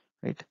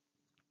 right?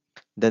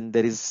 Then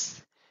there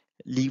is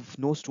leave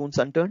no stones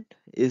unturned,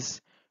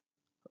 is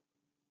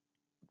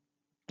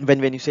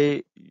when you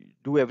say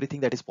do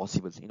everything that is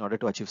possible in order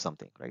to achieve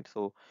something, right?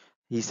 So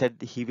he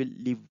said he will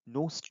leave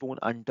no stone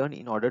unturned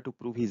in order to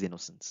prove his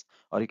innocence,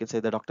 or you can say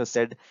the doctor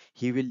said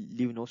he will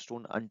leave no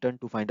stone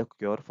unturned to find a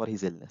cure for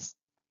his illness.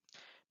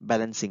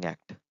 Balancing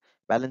act.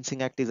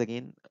 Balancing act is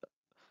again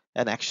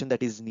an action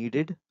that is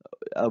needed,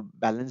 a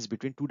balance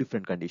between two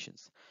different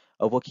conditions.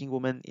 A working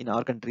woman in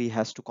our country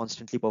has to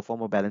constantly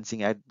perform a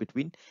balancing act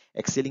between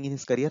excelling in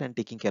his career and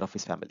taking care of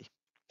his family.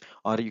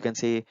 Or you can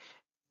say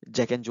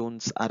Jack and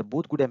Jones are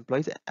both good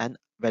employees and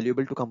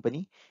valuable to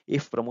company.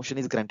 If promotion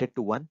is granted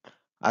to one,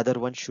 other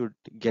one should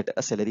get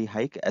a salary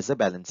hike as a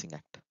balancing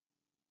act.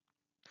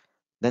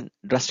 Then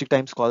drastic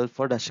times call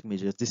for drastic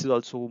measures. This is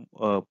also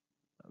a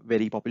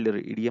very popular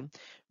idiom,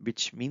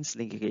 which means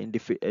like in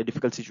a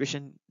difficult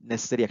situation,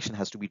 necessary action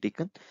has to be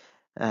taken.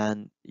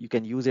 And you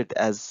can use it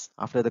as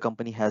after the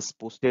company has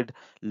posted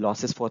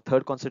losses for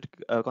third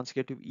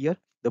consecutive year,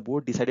 the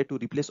board decided to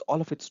replace all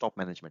of its top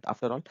management.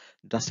 After all,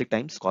 drastic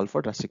times call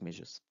for drastic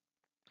measures.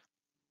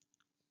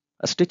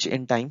 A stitch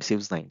in time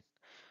saves nine.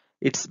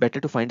 It's better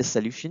to find a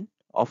solution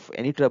of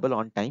any trouble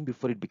on time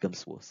before it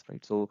becomes worse,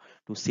 right? So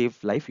to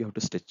save life, you have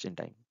to stitch in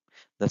time.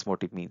 That's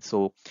what it means.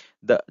 So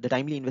the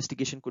timely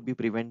investigation could be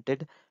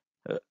prevented.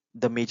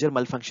 The major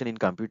malfunction in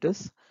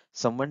computers,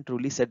 someone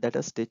truly said that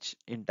a stitch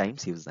in time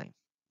saves nine.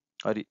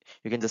 Or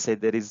you can just say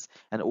there is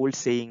an old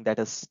saying that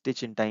a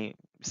stitch in time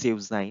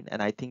saves nine,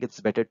 and I think it's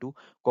better to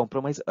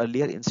compromise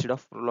earlier instead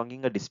of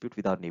prolonging a dispute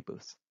with our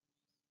neighbors.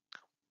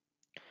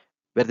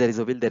 Where there is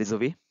a will, there is a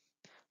way.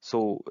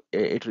 So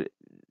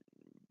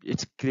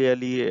it's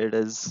clearly it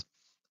is.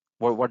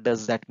 What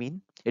does that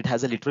mean? It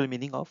has a literal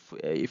meaning of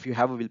if you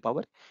have a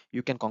willpower,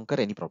 you can conquer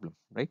any problem,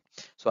 right?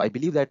 So I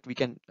believe that we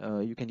can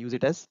you can use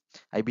it as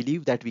I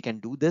believe that we can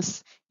do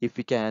this if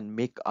we can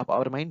make up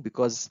our mind,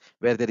 because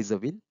where there is a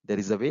will, there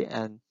is a way,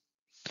 and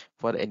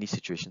for any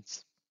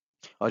situations.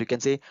 Or you can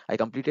say I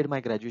completed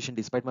my graduation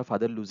despite my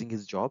father losing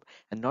his job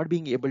and not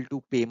being able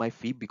to pay my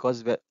fee,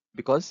 because where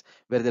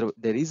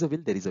there is a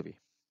will, there is a way.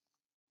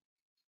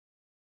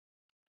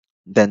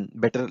 Then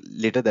better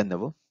later than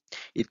never.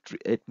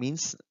 It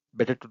means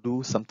better to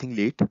do something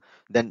late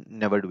than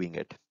never doing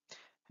it.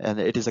 And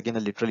it is again a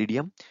literal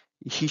idiom.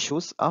 He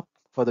shows up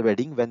for the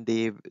wedding when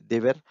they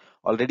were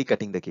already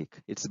cutting the cake.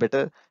 It's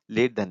better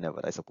late than never,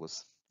 I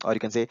suppose. Or you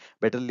can say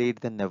better late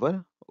than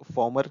never.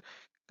 Former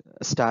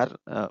star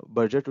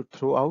Berger to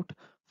throw out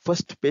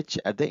first pitch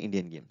at the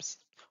Indian Games.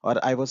 Or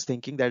I was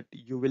thinking that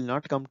you will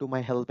not come to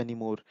my help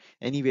anymore.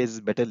 Anyways,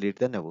 better late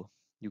than never.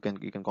 You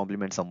can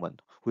compliment someone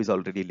who is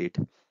already late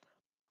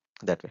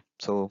that way.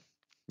 So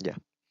yeah.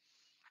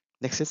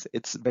 Next is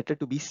it's better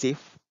to be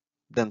safe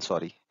than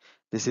sorry.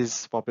 This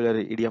is popular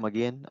idiom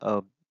again,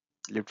 a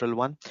literal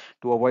one.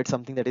 To avoid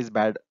something that is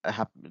bad,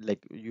 like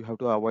you have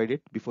to avoid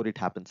it before it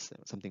happens,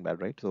 something bad,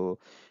 right? So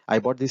I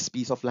bought this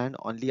piece of land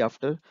only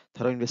after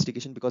thorough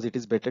investigation because it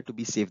is better to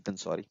be safe than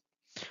sorry.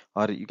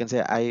 Or you can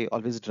say I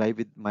always drive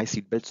with my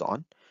seatbelts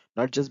on,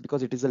 not just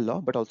because it is a law,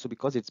 but also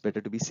because it's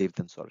better to be safe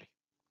than sorry.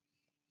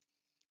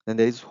 Then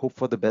there is hope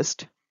for the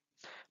best,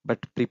 but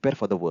prepare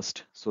for the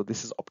worst. So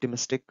this is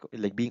optimistic,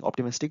 like being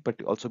optimistic,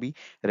 but also be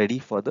ready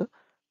for the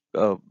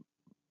uh,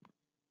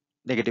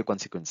 negative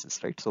consequences,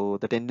 right? So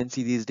the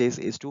tendency these days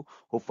is to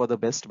hope for the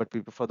best but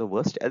prepare for the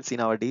worst. Else in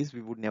our days,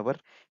 we would never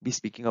be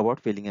speaking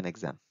about failing an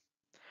exam.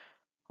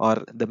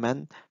 Or the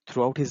man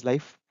throughout his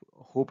life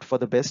hoped for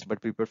the best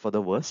but prepared for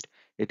the worst.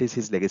 It is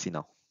his legacy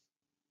now.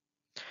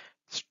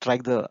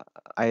 Strike the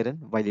iron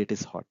while it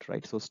is hot,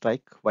 right? So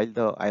strike while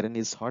the iron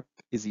is hot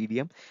is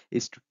idiom,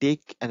 is to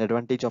take an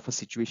advantage of a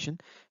situation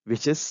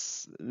which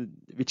is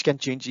which can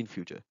change in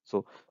future.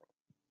 So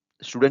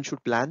students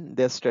should plan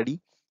their study.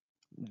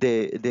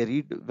 They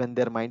read when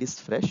their mind is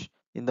fresh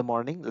in the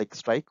morning, like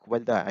strike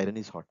while the iron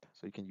is hot.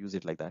 So you can use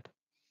it like that.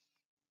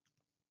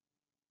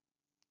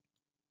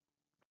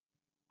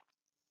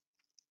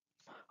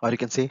 Or you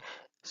can say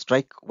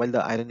strike while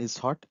the iron is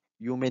hot.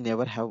 You may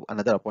never have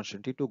another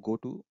opportunity to go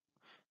to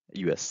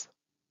US.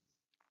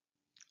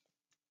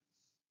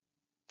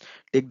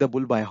 Take the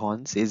bull by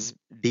horns is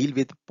deal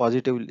with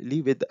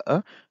positively with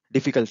a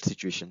difficult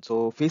situation.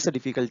 So face a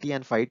difficulty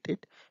and fight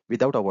it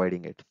without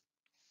avoiding it.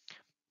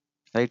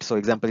 Right. So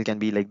example can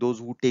be like those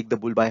who take the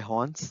bull by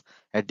horns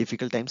at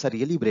difficult times are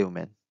really brave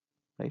men.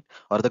 Right.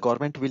 Or the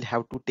government will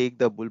have to take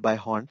the bull by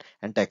horn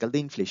and tackle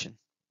the inflation.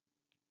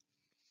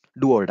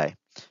 Do or die.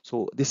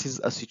 So this is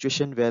a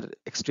situation where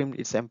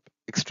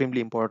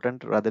extremely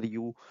important. Rather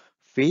you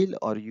fail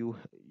or you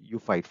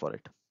fight for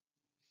it.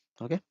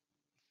 Okay.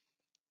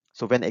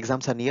 So when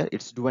exams are near,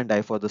 it's do and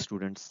die for the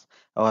students.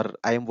 Or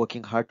I am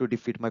working hard to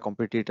defeat my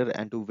competitor,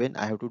 and to win,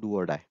 I have to do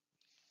or die.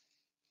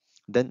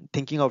 Then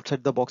thinking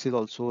outside the box is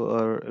also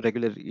a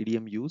regular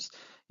idiom use.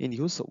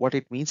 What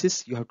it means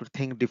is you have to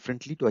think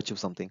differently to achieve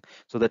something.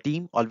 So the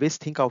team always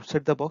think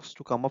outside the box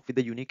to come up with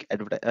the unique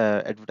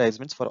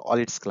advertisements for all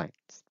its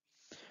clients.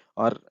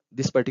 Or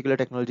this particular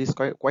technology is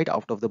quite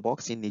out of the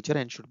box in nature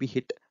and should be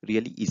hit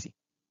really easy.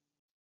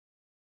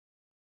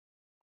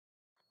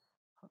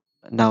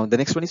 Now the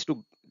next one is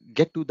to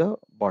get to the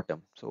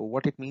bottom. So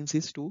what it means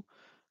is to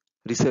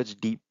research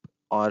deep,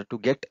 or to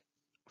get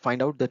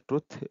find out the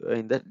truth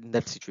in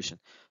that situation.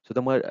 So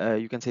the more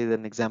you can say that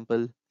an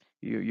example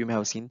you may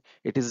have seen,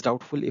 it is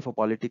doubtful if a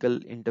political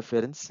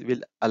interference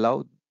will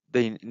allow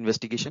the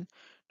investigation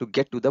to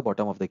get to the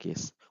bottom of the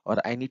case, or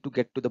I need to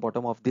get to the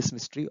bottom of this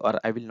mystery, or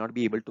I will not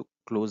be able to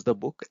close the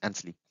book and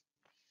sleep,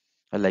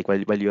 like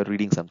while you are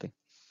reading something.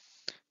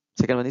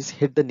 Second one is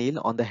hit the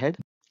nail on the head.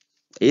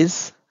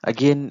 Is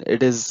again,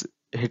 it is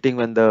hitting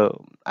when the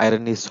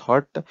iron is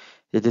hot.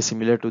 It is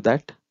similar to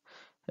that,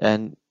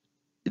 and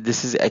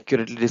this is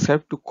accurately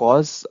described to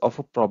cause of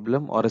a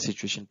problem or a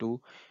situation to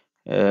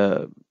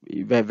uh,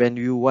 when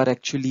you are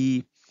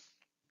actually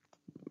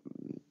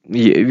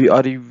we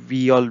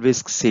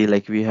always say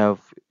like we have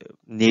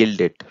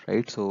nailed it,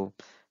 right? So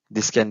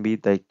this can be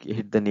like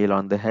hit the nail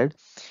on the head.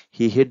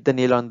 He hit the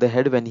nail on the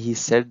head when he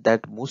said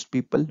that most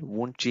people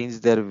won't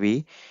change their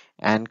way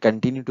and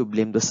continue to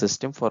blame the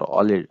system for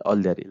all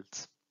their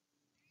ills.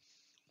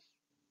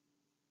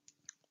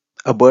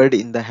 A bird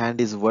in the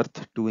hand is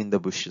worth two in the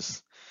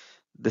bushes.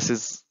 This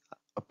is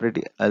a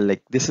pretty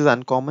like this is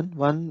uncommon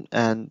one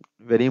and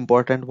very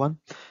important one,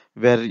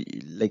 where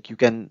like you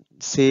can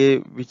say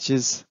which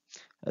is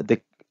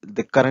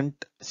the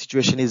current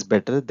situation is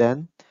better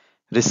than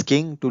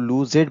risking to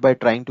lose it by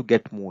trying to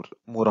get more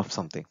of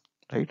something,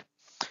 right?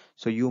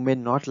 So you may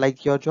not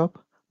like your job,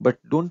 but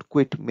don't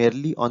quit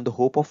merely on the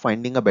hope of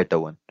finding a better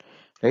one,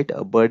 right?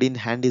 A bird in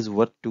hand is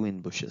worth two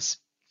in bushes.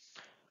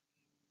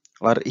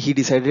 Or he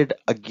decided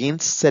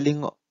against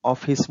selling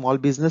off his small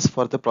business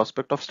for the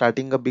prospect of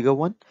starting a bigger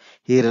one.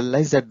 He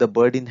realized that the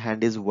bird in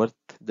hand is worth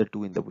the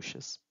two in the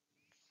bushes.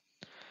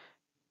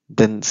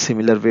 Then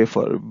similar way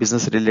for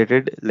business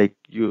related, like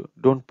you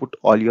don't put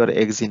all your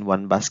eggs in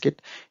one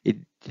basket. It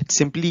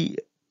simply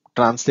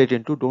translate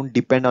into don't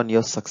depend on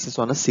your success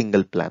on a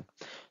single plan.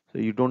 So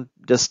you don't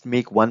just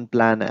make one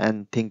plan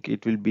and think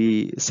it will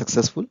be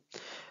successful.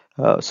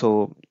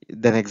 So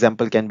then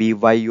example can be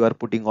why you are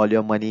putting all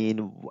your money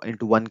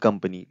into one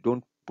company.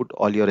 Don't put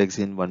all your eggs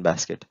in one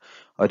basket.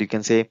 Or you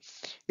can say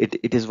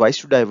it is wise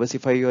to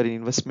diversify your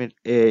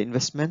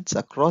investments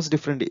across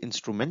different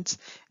instruments,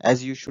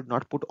 as you should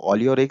not put all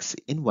your eggs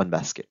in one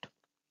basket.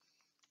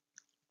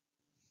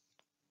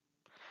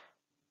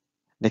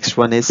 Next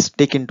one is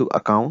take into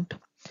account.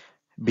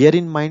 Bear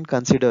in mind,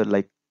 consider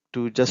like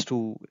to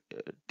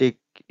take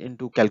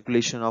into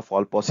calculation of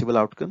all possible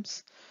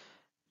outcomes.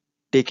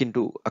 Take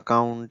into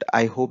account,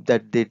 I hope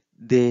that they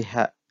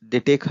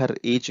take her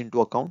age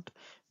into account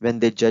when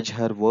they judge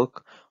her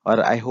work.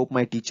 Or I hope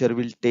my teacher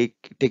will take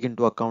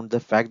into account the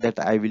fact that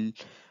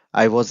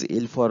I was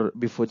ill for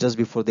before just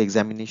before the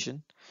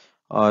examination.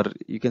 Or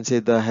you can say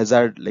the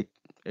hazard, like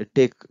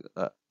take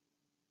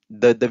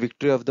the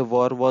victory of the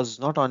war was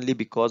not only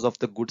because of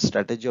the good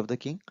strategy of the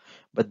king,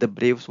 but the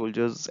brave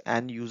soldiers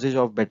and usage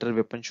of better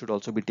weapons should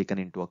also be taken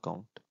into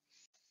account.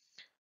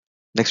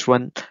 Next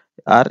one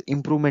are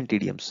improvement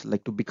idioms,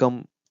 like to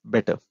become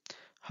better.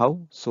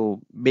 How? So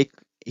make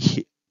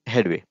he-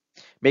 headway.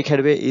 Make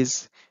headway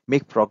is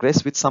make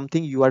progress with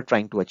something you are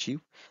trying to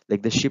achieve.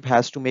 Like the ship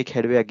has to make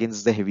headway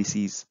against the heavy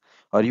seas,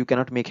 or you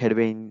cannot make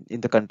headway in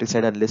the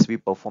countryside unless we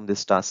perform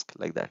this task,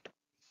 like that.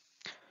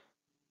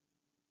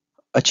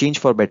 A change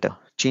for better.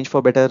 Change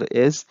for better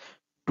is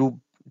to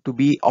to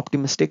be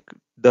optimistic.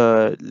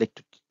 The like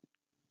to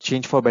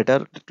change for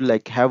better, to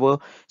like have a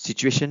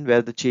situation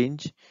where the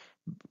change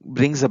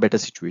brings a better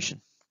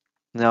situation.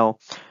 Now,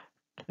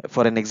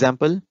 for an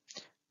example,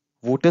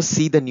 voters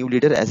see the new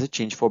leader as a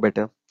change for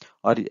better,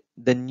 or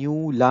the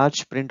new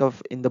large print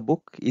of in the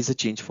book is a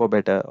change for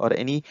better, or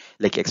any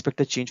like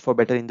expected change for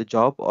better in the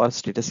job or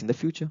status in the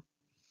future.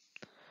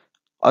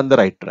 On the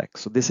right track.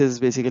 So this is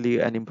basically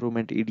an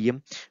improvement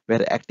idiom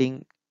where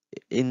acting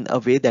in a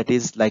way that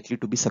is likely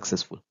to be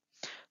successful.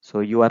 So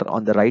you are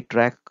on the right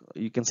track.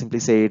 You can simply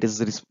say it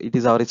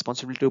is our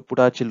responsibility to put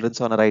our children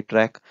on a right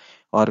track,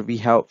 or we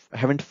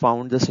haven't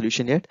found the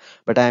solution yet,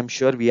 but I am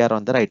sure we are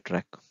on the right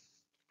track.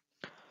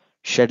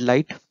 Shed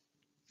light.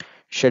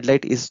 Shed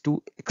light is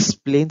to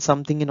explain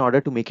something in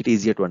order to make it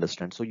easier to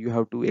understand. So you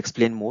have to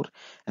explain more,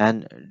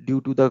 and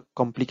due to the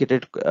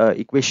complicated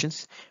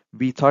equations,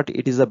 we thought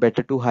it is a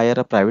better to hire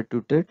a private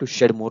tutor to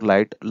shed more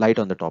light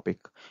on the topic.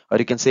 Or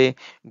you can say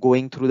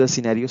going through the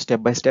scenario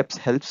step by steps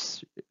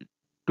helps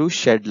to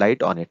shed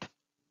light on it.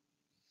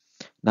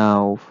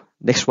 Now,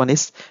 next one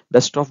is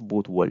best of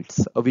both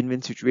worlds, a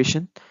win-win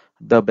situation,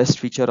 the best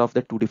feature of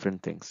the two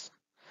different things.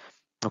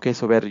 Okay,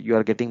 so where you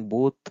are getting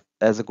both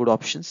as a good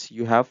options,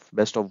 you have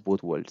best of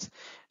both worlds.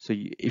 So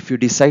if you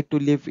decide to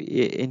live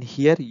in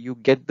here, you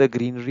get the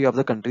greenery of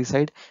the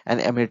countryside and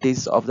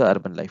amenities of the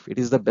urban life. It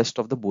is the best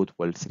of the both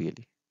worlds,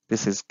 really.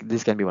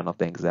 This can be one of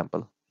the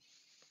example.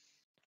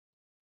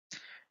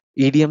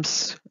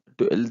 Idioms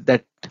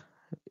that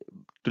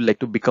to like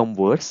to become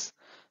worse.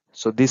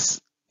 So this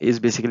is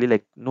basically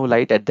like no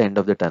light at the end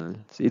of the tunnel.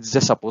 So it's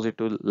just opposite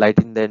to light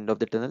in the end of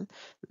the tunnel.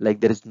 Like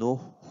there is no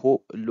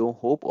hope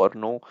or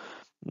no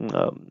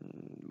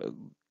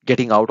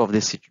getting out of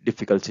this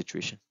difficult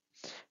situation.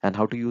 And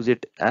how to use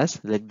it as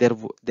like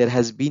there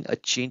has been a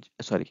change.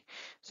 Sorry.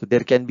 So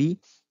there can be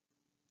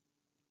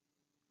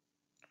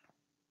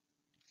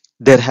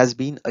there has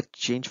been a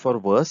change for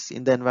worse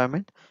in the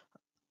environment,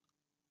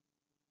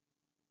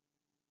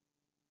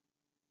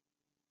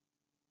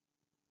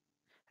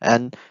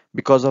 and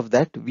because of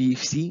that we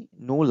see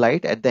no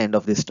light at the end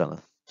of this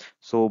tunnel.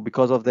 So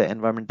because of the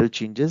environmental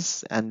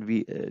changes, and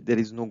we there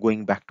is no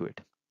going back to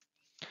it.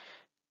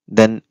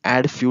 Then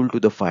add fuel to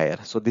the fire.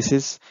 So this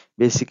is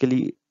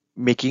basically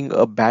making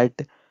a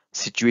bad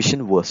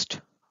situation worst,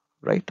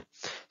 right?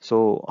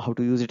 So how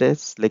to use it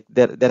is like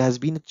there has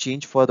been a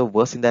change for the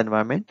worse in the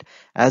environment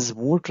as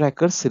more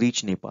trackers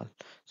reach Nepal.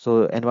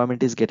 So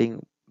environment is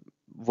getting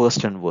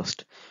worst and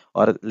worst,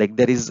 or like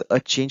there is a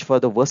change for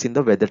the worse in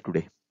the weather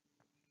today.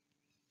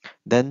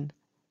 Then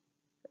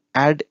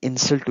add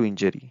insult to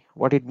injury.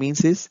 What it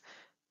means is,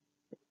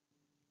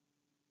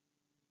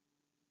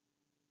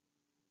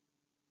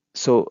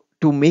 so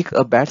to make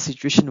a bad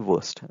situation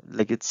worst,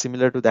 like it's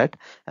similar to that,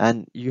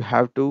 and you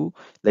have to,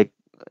 like,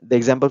 the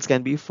examples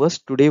can be: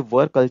 first, today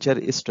work culture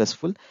is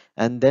stressful,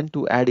 and then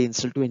to add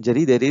insult to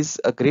injury, there is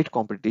a great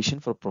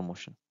competition for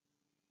promotion.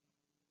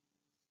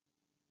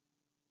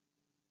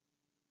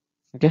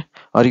 Okay.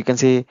 Or you can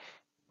say,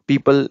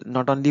 people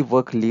not only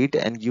work late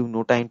and give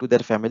no time to their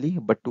family,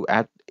 but to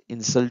add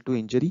insult to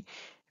injury,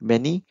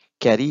 many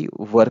carry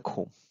work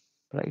home,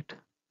 right?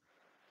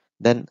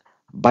 Then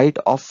bite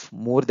off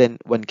more than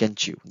one can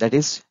chew. That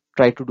is,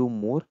 try to do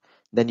more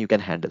than you can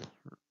handle.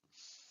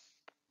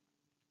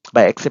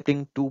 By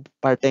accepting two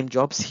part-time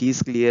jobs, he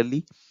is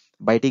clearly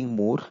biting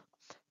more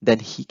than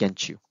he can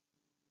chew.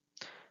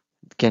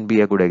 Can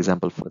be a good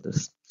example for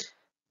this.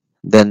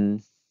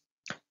 Then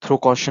throw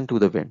caution to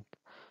the wind.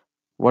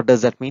 What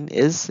does that mean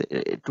is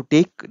to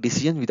take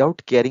decision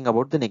without caring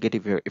about the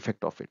negative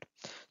effect of it.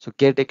 So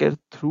caretaker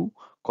threw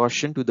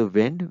caution to the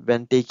wind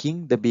when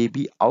taking the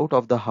baby out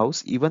of the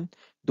house, even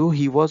though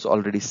he was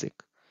already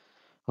sick.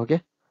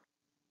 Okay.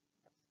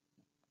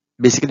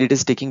 Basically it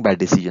is taking bad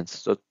decisions.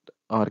 So,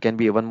 or can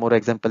be one more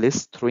example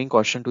is throwing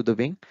caution to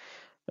the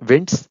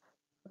winds.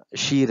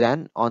 She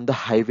ran on the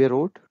highway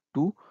road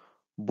to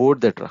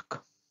board the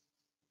truck.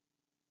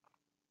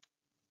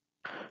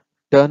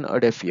 Turn a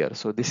deaf ear.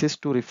 So this is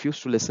to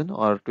refuse to listen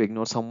or to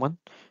ignore someone,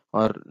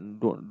 or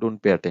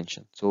don't pay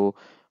attention. So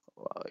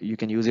you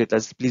can use it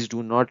as, please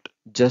do not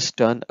just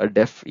turn a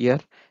deaf ear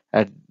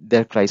at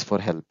their cries for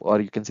help.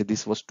 Or you can say,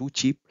 this was too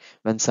cheap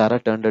when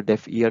Sarah turned a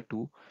deaf ear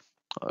to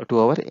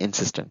our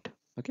insistent.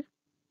 Okay.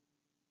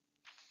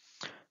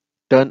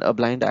 Turn a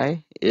blind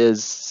eye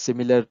is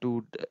similar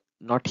to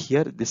not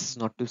hear. This is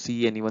not to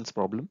see anyone's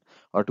problem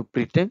or to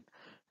pretend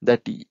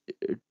that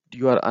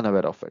you are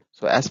unaware of it.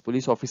 So as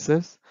police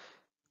officers,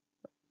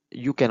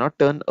 you cannot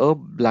turn a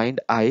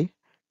blind eye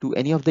to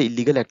any of the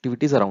illegal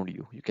activities around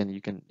you. You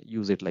can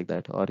use it like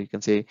that. Or you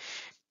can say,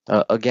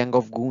 a gang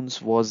of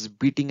goons was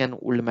beating an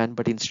old man,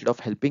 but instead of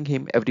helping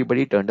him,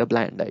 everybody turned a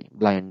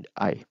blind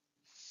eye.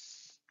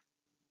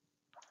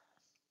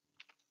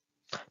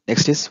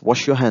 Next is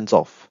wash your hands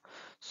off.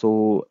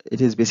 So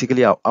it is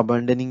basically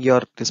abandoning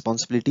your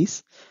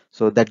responsibilities.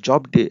 So that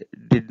job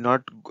did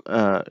not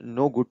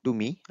no good to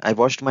me. I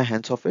washed my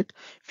hands off it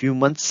few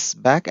months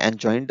back and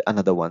joined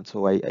another one.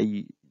 So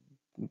I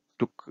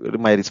took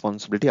my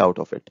responsibility out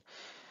of it.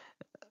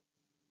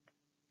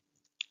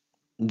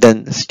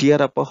 Then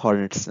steer up a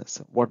hornet's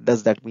nest. What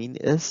does that mean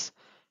is,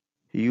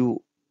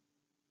 you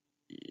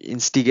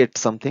instigate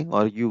something,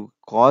 or you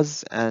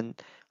cause an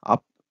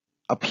up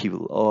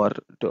upheaval, or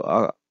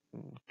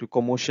to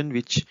commotion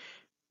which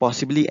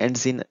possibly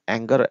ends in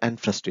anger and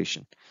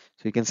frustration.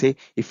 So you can say,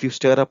 if you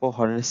stir up a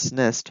hornet's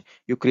nest,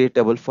 you create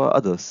trouble for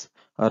others.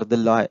 Or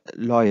the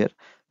lawyer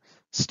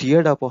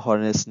stirred up a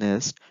hornet's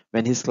nest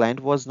when his client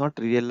was not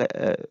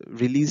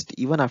released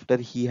even after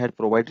he had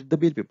provided the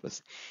bail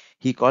papers.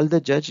 He called the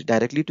judge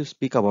directly to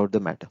speak about the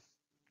matter.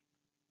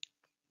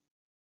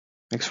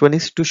 Next one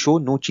is to show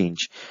no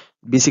change.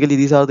 Basically,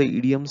 these are the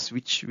idioms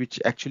which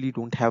actually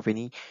don't have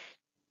any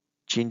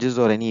changes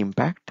or any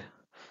impact.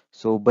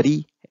 So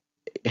bury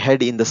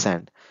head in the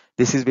sand.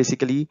 This is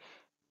basically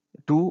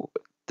to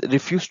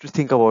refuse to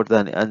think about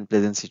the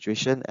unpleasant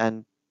situation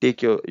and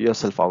take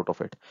yourself out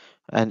of it,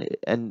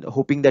 and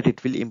hoping that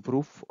it will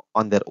improve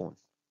on their own.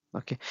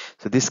 Okay.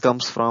 So this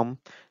comes from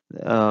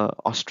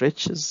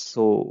ostriches.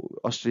 So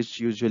ostrich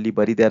usually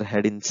bury their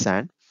head in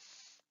sand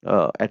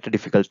at a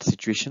difficult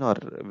situation or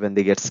when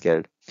they get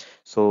scared.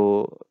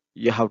 So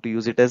you have to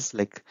use it as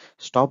like,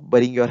 stop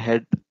burying your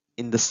head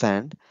in the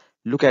sand.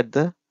 Look at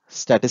the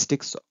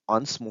statistics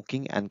on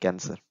smoking and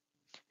cancer.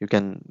 You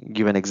can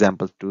give an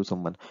example to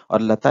someone. Or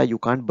Lata, you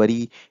can't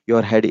bury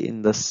your head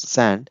in the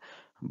sand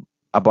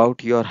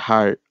about your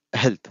heart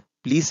health.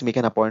 Please make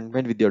an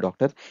appointment with your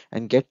doctor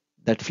and get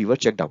that fever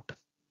checked out.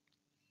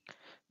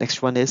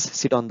 Next one is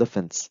sit on the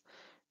fence.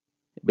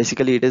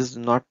 Basically it is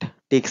not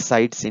take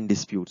sides in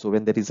dispute. So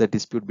when there is a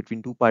dispute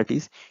between two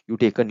parties, you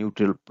take a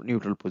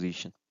neutral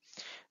position.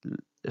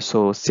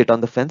 So sit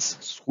on the fence.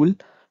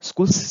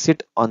 Schools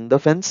sit on the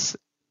fence.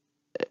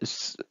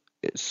 S-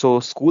 so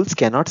schools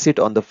cannot sit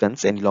on the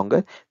fence any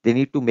longer. They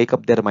need to make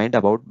up their mind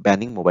about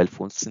banning mobile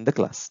phones in the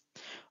class.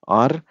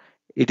 Or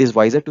It is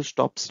wiser to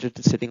stop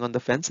sitting on the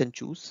fence and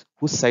choose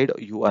whose side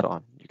you are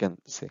on, you can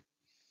say.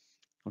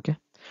 Okay,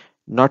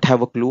 not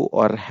have a clue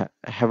or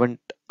haven't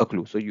a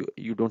clue. So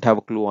you don't have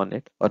a clue on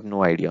it or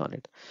no idea on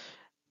it.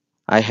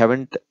 I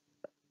haven't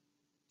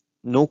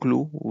no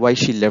clue why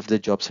she left the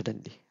job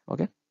suddenly.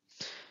 Okay,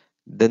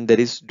 then there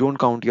is don't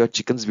count your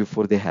chickens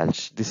before they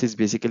hatch. This is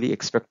basically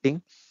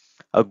expecting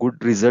a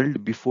good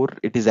result before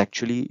it is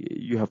actually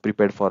you have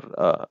prepared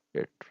for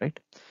it, right?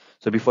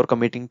 So before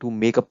committing to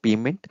make a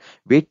payment,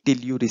 wait till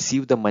you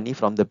receive the money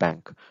from the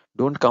bank.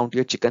 Don't count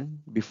your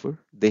chicken before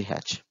they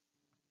hatch.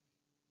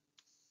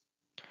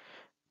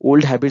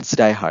 Old habits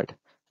die hard.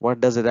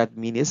 What does that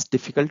mean is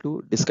difficult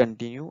to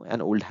discontinue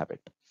an old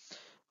habit.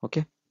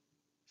 Okay,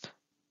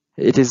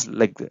 it is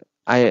like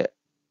i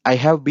I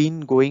have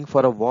been going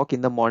for a walk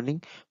in the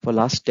morning for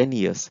last 10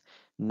 years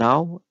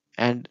now,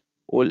 and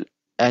old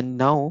and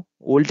now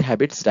old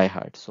habits die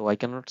hard, so I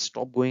cannot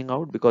stop going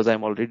out because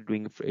I'm already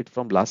doing it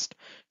from last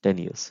 10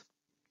 years.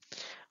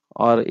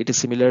 Or it is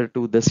similar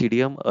to the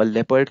idiom, a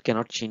leopard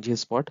cannot change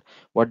his spot.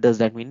 What does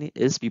that mean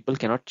is people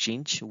cannot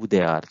change who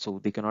they are, so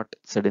they cannot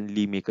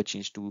suddenly make a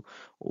change to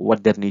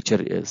what their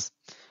nature is.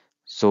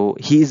 So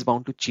he is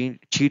bound to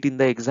cheat in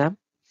the exam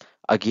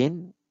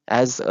again,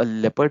 as a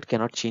leopard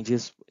cannot change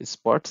his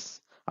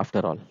spots after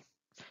all.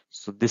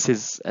 So this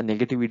is a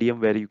negative idiom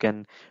where you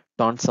can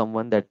taunt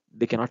someone that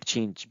they cannot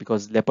change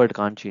because leopard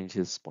can't change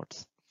his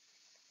spots.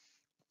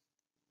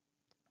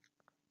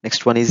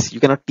 Next one is you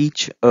cannot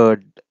teach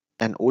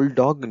an old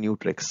dog new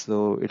tricks.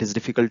 So it is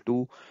difficult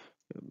to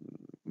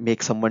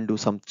make someone do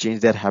some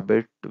change their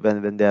habit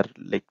when they are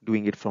like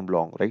doing it from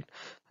long, right?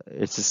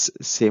 It's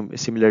same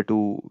similar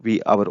to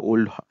we our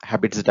old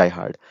habits die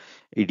hard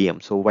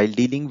idiom. So while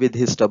dealing with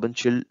his stubborn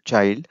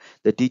child,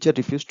 the teacher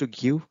refused to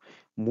give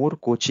more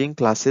coaching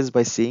classes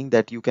by saying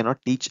that you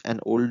cannot teach an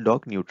old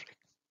dog new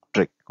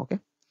trick. Okay,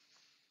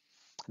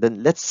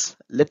 then let's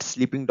let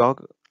sleeping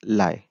dog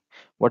lie.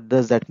 What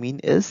does that mean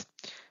is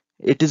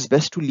it is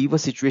best to leave a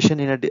situation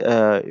in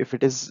if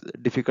it is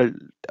difficult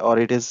or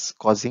it is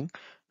causing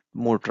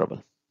more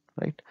trouble,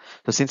 right?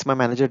 So since my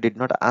manager did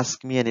not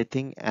ask me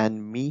anything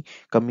and me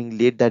coming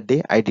late that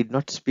day, I did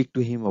not speak to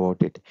him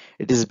about it.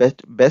 It is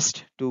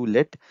best to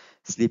let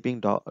sleeping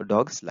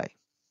dogs lie.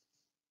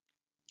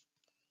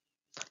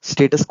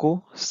 Status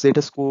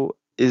quo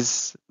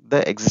is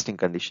the existing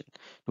condition,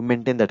 to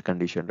maintain that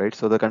condition, right?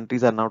 So the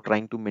countries are now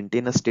trying to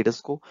maintain a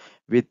status quo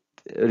with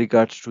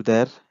regards to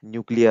their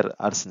nuclear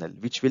arsenal,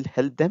 which will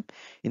help them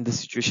in the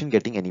situation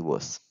getting any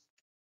worse.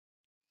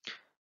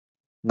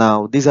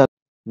 Now these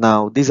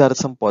are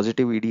some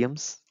positive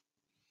idioms,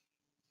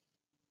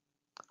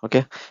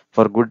 okay,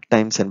 for good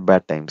times and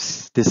bad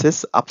times. This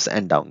is ups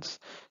and downs.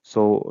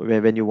 So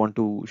when you want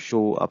to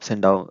show ups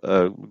and down,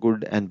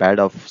 good and bad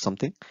of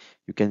something,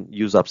 you can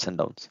use ups and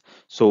downs.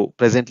 So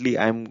presently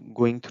I'm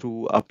going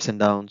through ups and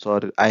downs, or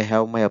I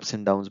have my ups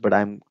and downs, but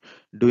I'm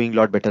doing a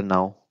lot better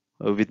now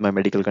with my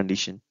medical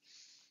condition.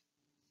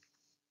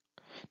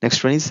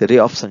 Next one is ray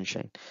of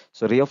sunshine.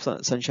 So ray of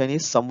sunshine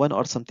is someone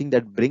or something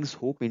that brings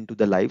hope into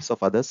the lives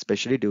of others,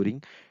 especially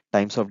during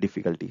times of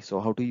difficulty. So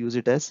how to use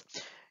it as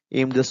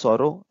aimed the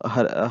sorrow,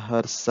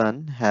 her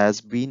son has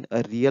been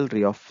a real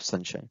ray of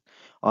sunshine.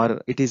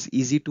 Or it is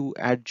easy to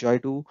add joy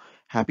to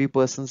happy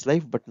person's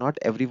life, but not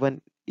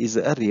everyone is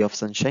a ray of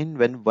sunshine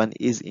when one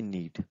is in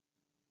need.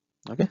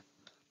 Okay.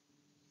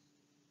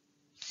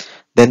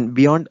 Then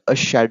beyond a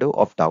shadow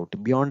of doubt.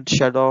 Beyond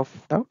shadow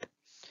of doubt.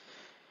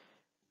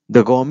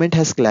 The government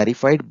has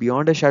clarified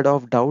beyond a shadow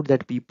of doubt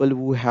that people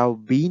who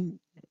have been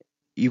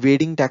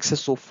evading taxes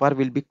so far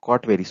will be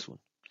caught very soon.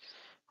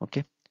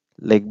 Okay,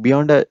 like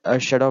beyond a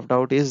shadow of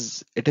doubt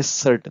is it is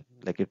certain,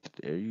 like it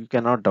you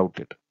cannot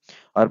doubt it.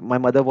 Or my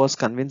mother was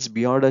convinced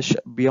beyond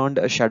beyond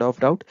a shadow of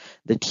doubt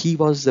that he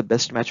was the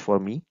best match for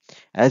me.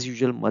 As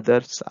usual,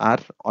 mothers are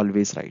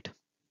always right.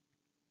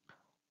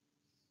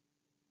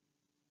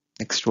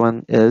 Next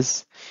one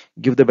is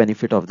give the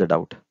benefit of the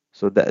doubt.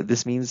 So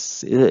this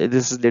means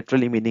this is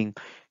literally meaning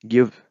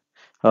give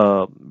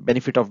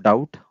benefit of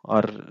doubt,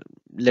 or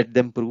let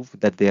them prove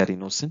that they are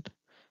innocent.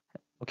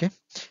 Okay,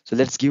 so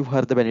let's give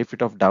her the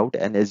benefit of doubt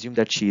and assume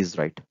that she is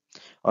right,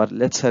 or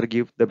let's her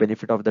give the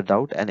benefit of the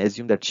doubt and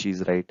assume that she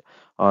is right.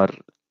 Or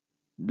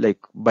like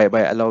by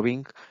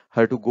allowing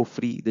her to go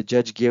free, the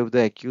judge gave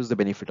the accused the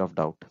benefit of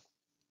doubt.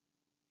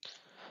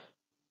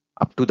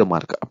 Up to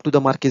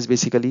the mark is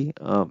basically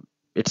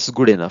it's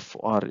good enough,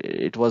 or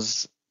it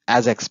was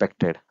as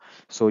expected.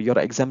 So your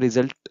exam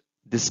result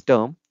this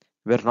term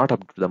were not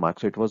up to the mark,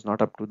 so it was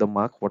not up to the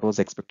mark what was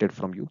expected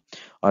from you.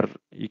 Or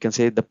you can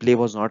say the play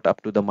was not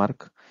up to the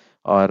mark,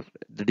 or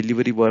the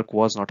delivery work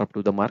was not up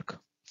to the mark,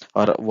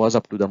 or was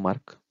up to the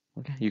mark.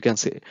 Okay, you can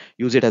say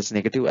use it as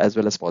negative as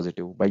well as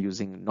positive by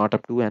using not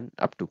up to and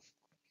up to.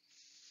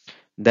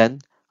 Then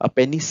a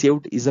penny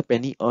saved is a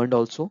penny earned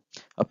also.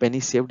 A penny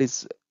saved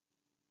is,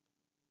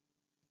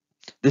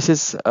 this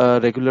is a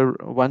regular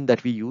one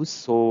that we use.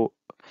 So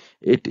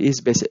it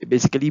is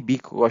basically be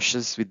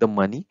cautious with the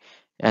money.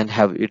 and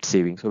have it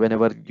saving. So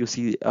whenever you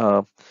see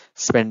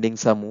spending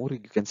some more, you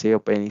can say a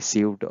penny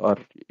saved, or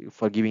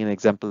for giving an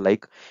example,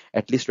 like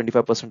at least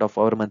 25% of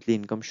our monthly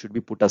income should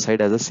be put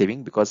aside as a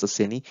saving, because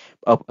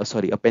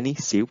a penny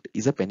saved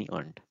is a penny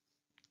earned.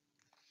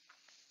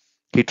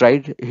 He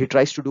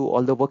tries to do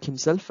all the work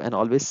himself and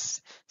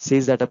always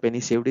says that a penny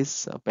saved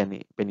is a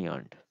penny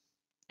earned.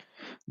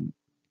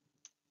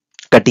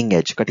 Cutting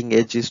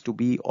edge is to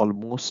be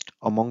almost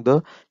among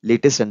the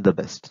latest and the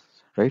best,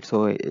 right?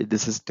 So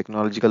this is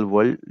technological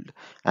world,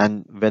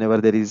 and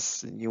whenever there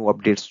is new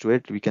updates to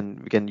it, we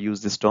can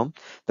use this term.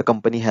 The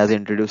company has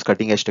introduced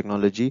cutting edge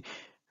technology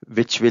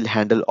which will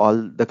handle all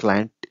the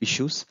client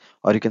issues,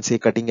 or you can say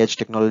cutting edge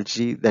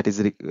technology that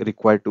is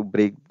required to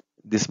break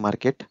this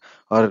market,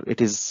 or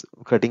it is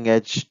cutting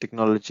edge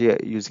technology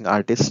using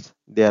artists.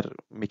 They are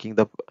making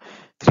the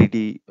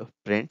 3D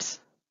prints.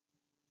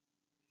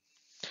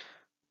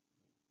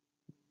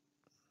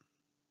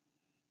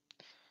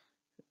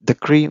 The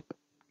creme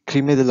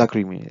de la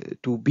creme,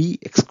 to be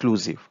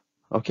exclusive.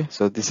 Okay,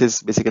 so this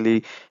is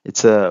basically,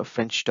 it's a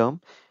French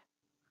term,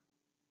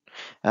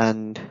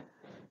 and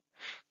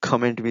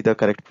comment me the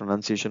correct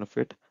pronunciation of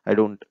it. I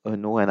don't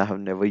know, and I have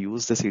never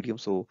used this idiom,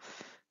 so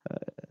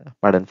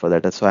pardon for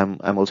that. So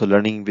I'm also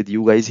learning with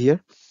you guys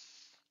here,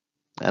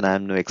 and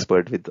I'm no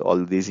expert with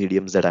all these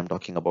idioms that I'm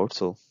talking about.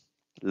 So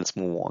let's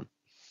move on.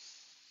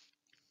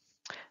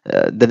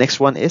 The next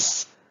one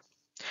is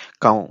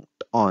count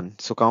on.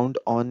 So count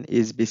on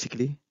is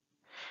basically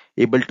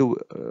able to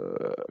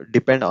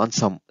depend on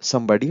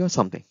somebody or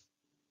something,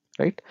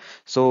 right?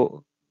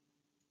 So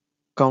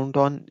count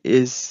on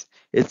is,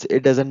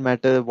 it doesn't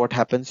matter what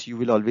happens, you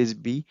will always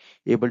be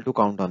able to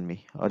count on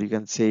me, or you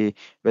can say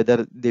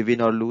whether they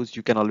win or lose,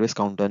 you can always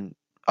count on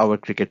our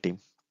cricket team.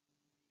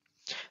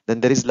 Then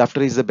there is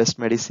laughter is the best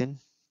medicine.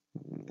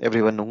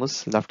 Everyone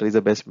knows laughter is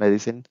the best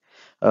medicine.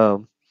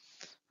 Um,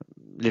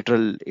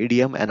 Literal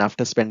idiom. And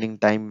after spending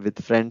time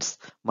with friends,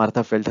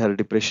 Martha felt her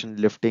depression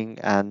lifting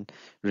and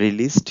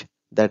released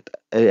that,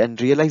 and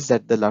realized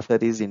that the laughter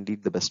is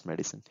indeed the best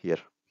medicine here.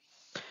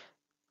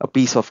 A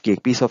piece of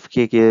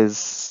cake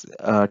is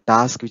a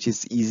task which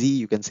is easy,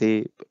 you can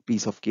say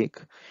piece of cake.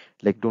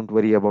 Like, don't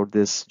worry about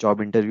this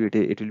job interview,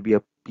 it will be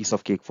a piece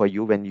of cake for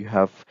you when you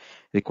have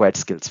required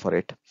skills for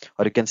it.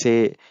 Or you can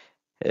say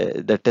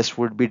the test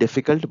would be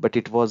difficult, but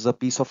it was a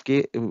piece of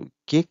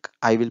cake,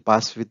 I will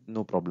pass with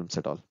no problems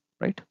at all,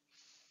 right?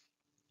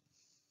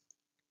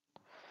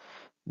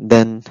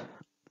 Then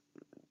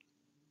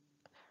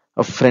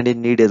a friend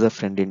in need is a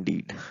friend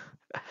indeed.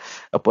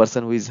 A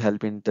person who is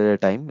helping the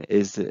time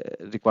is a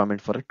requirement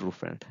for a true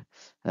friend,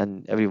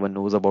 and everyone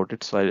knows about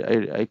it, so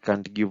I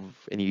can't give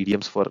any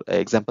idioms for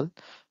example.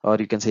 Or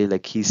you can say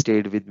like, he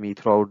stayed with me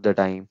throughout the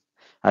time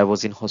I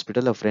was in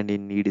hospital. A friend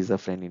in need is a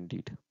friend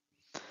indeed.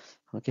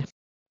 Okay.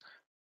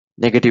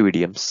 Negative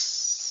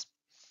idioms.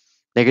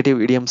 Negative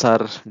idioms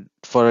are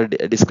for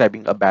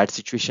describing a bad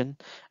situation,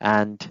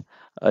 and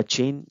a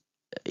chain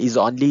is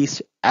only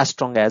as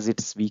strong as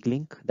its weak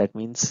link. That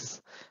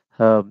means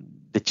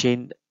the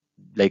chain,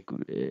 like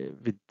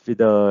with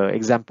the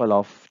example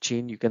of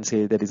chain, you can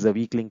say there is a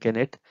weak link in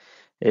it.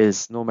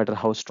 Is no matter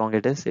how strong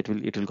it is, it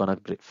will gonna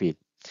fail,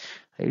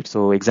 right?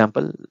 So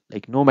example,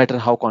 like no matter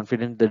how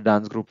confident the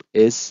dance group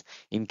is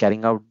in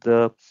carrying out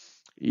the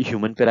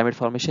human pyramid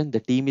formation, the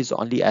team is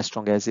only as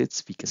strong as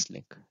its weakest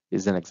link.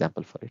 Is an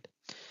example for it.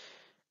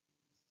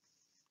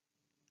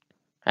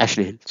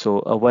 Ashley Hill.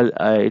 So,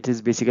 it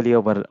is basically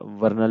a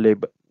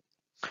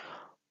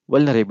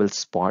vulnerable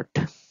spot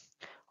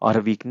or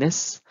a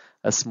weakness,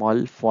 a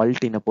small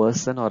fault in a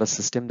person or a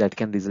system that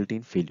can result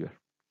in failure.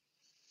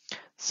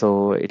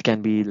 So it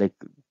can be like,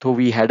 though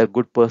we had a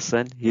good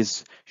person,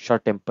 his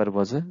short temper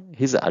was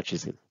his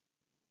Achilles.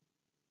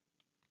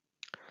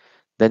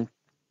 Then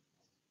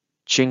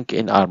chink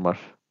in armor.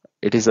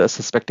 It is a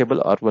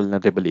suspectable or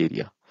vulnerable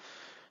area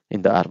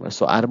in the armor.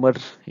 So armor,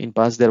 in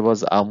past there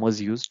was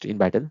armors used in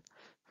battle.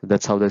 So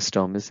that's how this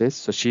term is.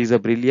 So she is a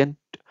brilliant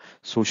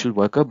social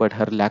worker, but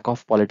her lack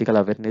of political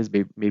awareness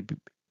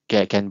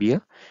can be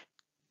a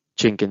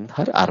chink in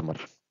her armor.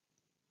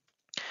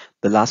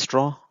 The last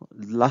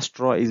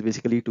straw is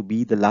basically to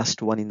be the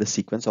last one in the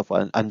sequence of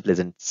an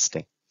unpleasant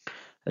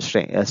a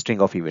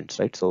string of events,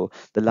 right? So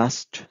the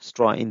last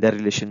straw in their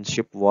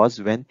relationship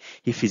was when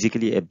he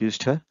physically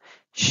abused her.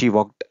 She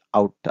walked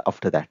out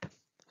after that.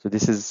 So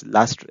this is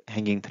last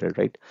hanging thread,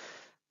 right?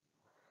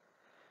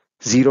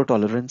 Zero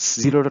tolerance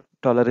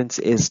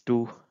is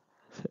to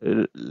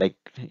like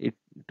it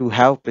to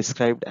have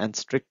prescribed and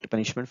strict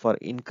punishment for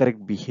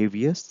incorrect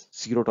behaviors.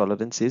 Zero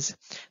tolerance is,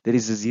 there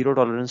is a zero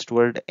tolerance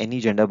toward any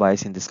gender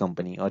bias in this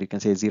company, or you can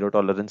say zero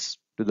tolerance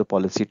to the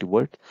policy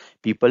toward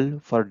people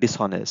for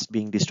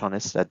being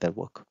dishonest at their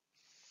work.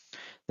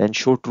 Then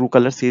show true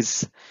colors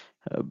is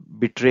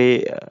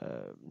betray,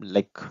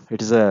 like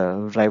it is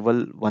a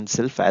rival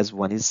oneself as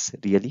one is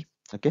really.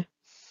 Okay.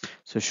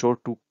 So show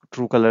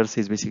true colors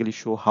is basically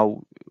show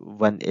how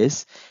one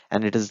is,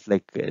 and it is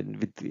like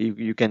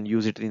you can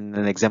use it in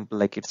an example,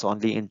 like it's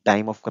only in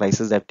time of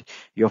crisis that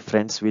your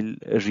friends will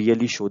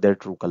really show their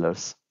true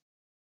colors.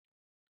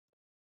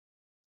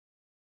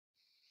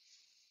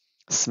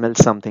 Smell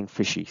something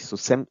fishy. So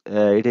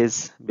it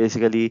is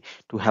basically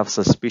to have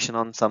suspicion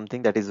on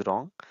something that is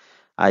wrong.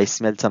 I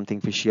smelled something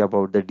fishy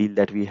about the deal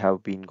that we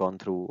have been gone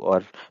through,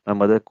 or my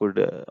mother could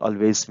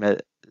always smell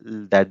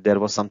that there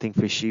was something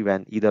fishy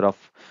when either of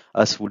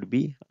us would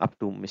be up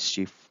to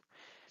mischief.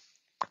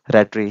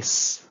 Rat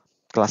race,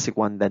 classic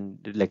one. Then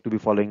like to be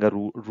following a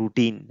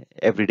routine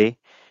every day,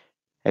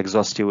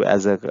 exhaustive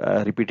as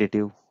a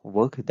repetitive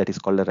work, that is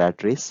called a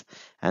rat race.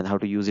 And how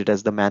to use it,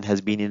 as the man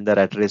has been in the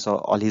rat race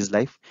all his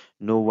life.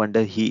 No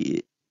wonder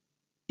he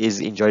is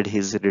enjoyed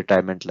his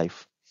retirement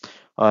life.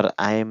 Or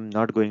I am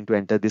not going to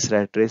enter this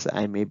rat race,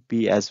 I may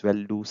be as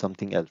well do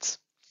something else.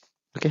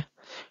 Okay.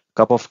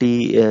 Cup of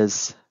tea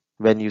is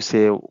when you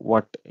say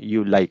what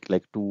you like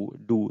to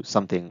do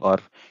something, or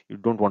you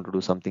don't want to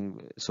do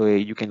something. So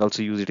you can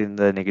also use it in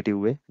the negative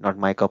way, not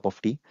my cup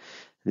of tea.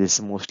 This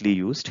is mostly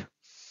used.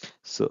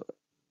 So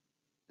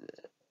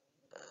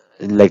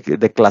like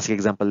the classic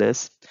example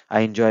is,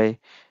 I enjoy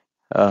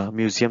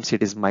museums,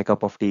 it is my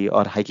cup of tea.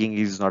 Or hiking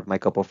is not my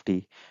cup of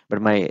tea,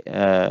 but my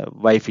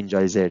wife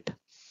enjoys it.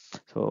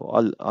 So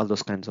all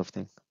those kinds of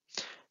things.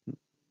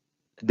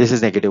 This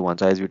is negative one.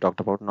 So as we talked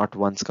about, not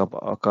one's cup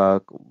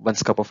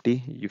of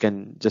tea. You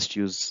can just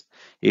use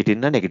it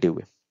in a negative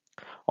way.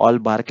 All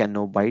bark and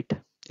no bite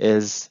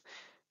is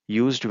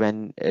used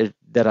when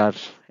there are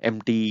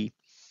empty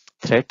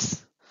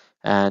threats,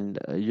 and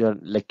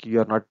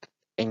you're not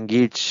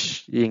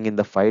engaging in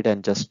the fight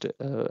and just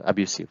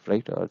abusive,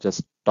 right? Or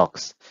just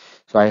talks.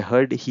 So I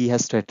heard he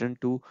has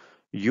threatened to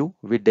you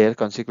with their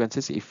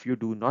consequences if you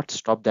do not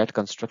stop that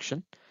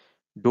construction.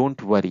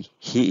 Don't worry,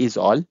 he is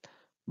all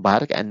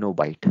bark and no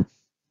bite.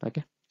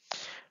 Okay.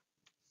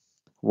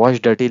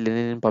 Wash dirty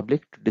linen in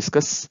public, to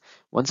discuss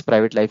one's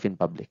private life in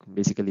public,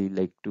 basically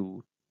like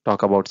to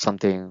talk about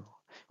something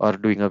or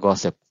doing a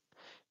gossip,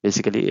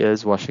 basically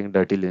is washing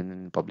dirty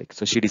linen in public.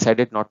 So she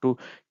decided not to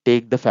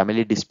take the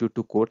family dispute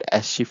to court,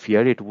 as she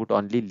feared it would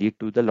only lead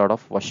to the lot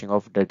of washing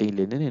of dirty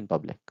linen in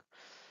public.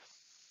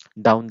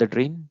 Down the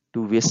drain,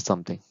 to waste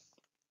something.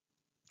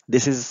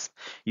 This is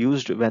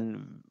used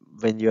when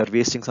you are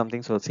wasting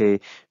something. So say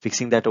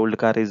fixing that old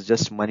car is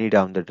just money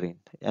down the drain,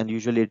 and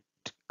usually it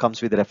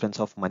comes with reference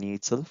of money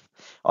itself.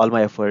 All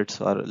my efforts,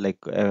 or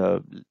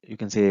you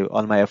can say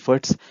all my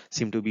efforts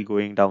seem to be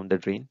going down the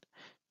drain.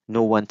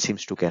 No one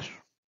seems to care.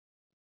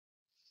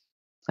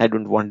 I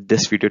don't want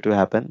this video to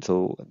happen.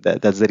 So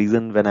that's the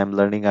reason when I'm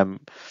learning, I'm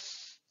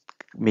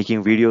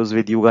making videos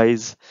with you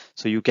guys,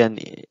 so you can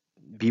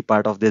be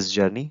part of this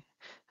journey.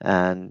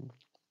 And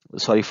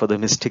sorry for the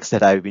mistakes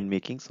that I've been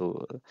making.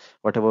 So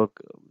whatever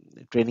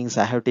trainings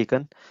I have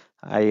taken,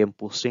 I am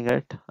posting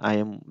it. I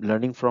am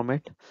learning from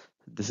it.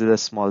 This is a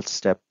small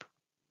step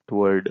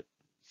toward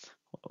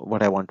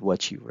what I want to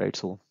achieve, right?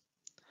 So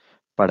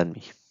pardon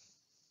me.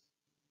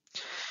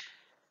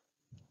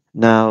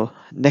 Now,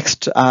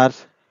 next are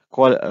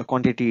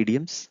quantity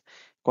idioms.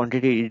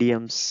 Quantity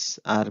idioms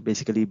are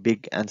basically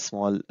big and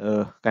small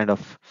kind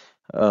of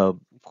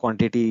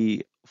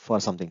quantity for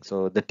something.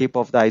 So the tip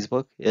of the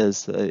iceberg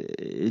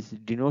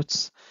it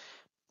denotes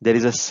there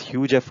is a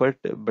huge effort,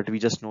 but we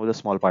just know the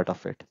small part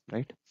of it,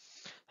 right?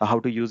 How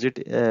to use it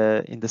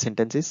in the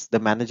sentences: the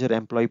manager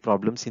employee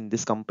problems in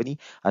this company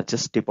are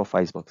just tip of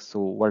iceberg. So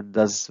what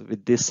does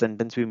with this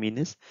sentence we mean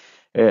is,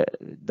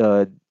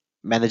 the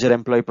manager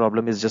employee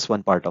problem is just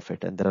one part of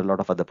it, and there are a lot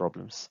of other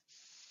problems.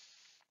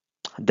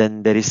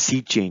 Then there is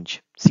sea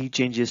change. Sea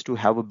change is to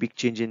have a big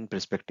change in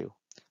perspective.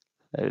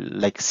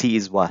 Like sea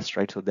is vast,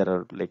 right? So there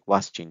are like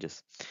vast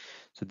changes.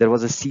 So there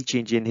was a sea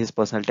change in his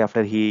personality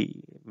after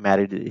he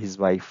married his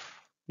wife,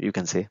 you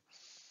can say.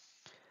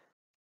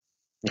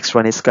 Next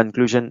one is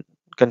conclusion.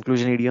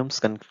 Conclusion idioms.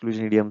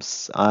 Conclusion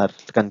idioms are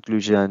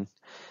conclusion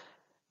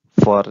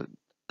for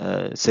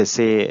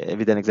say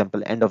with an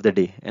example, end of the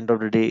day. End of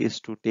the day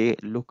is to take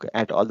look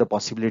at all the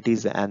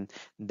possibilities and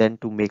then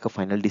to make a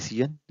final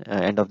decision.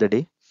 End of the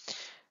day.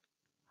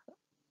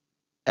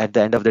 At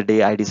the end of the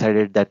day, I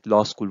decided that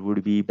law school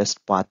would be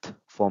best path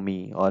for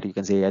me. Or you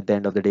can say at the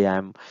end of the day,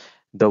 I'm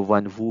the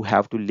one who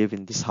have to live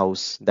in this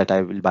house that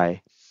I will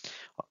buy.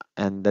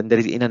 And then there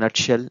is, in a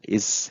nutshell,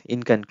 is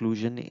in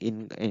conclusion,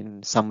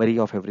 in summary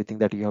of everything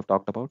that you have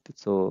talked about.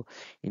 So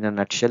in a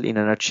nutshell,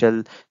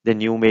 the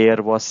new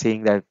mayor was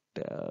saying that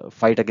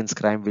fight against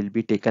crime will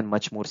be taken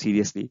much more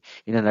seriously.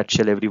 In a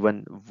nutshell,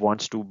 everyone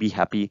wants to be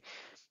happy.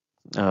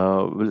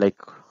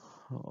 Like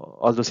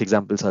all those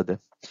examples are there.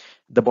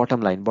 The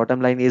bottom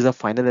line is a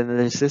final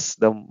analysis,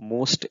 the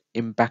most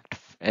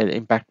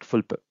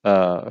impactful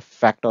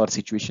fact or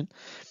situation.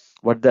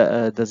 What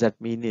does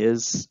that mean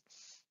is,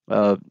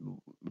 uh,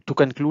 to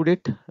conclude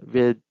it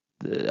with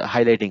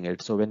highlighting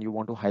it. So when you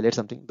want to highlight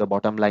something, the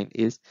bottom line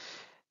is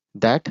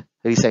that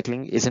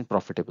recycling isn't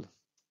profitable.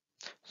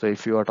 So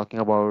if you are talking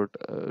about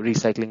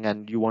recycling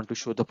and you want to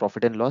show the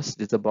profit and loss,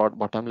 this the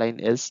bottom line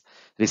is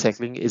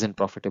recycling isn't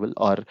profitable.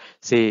 Or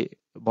say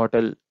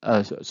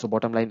so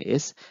bottom line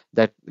is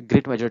that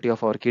great majority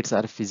of our kids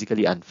are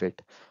physically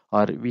unfit.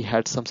 Or we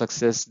had some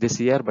success this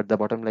year, but the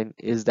bottom line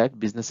is that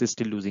business is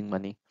still losing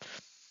money.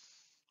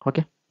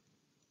 Okay.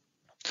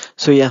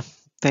 So yeah,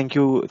 Thank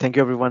you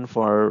everyone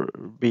for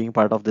being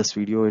part of this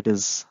video. It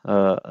is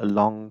a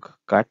long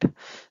cut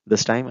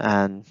this time,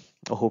 and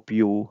I hope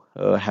you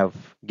have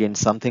gained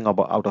something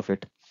about out of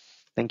it.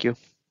 Thank you.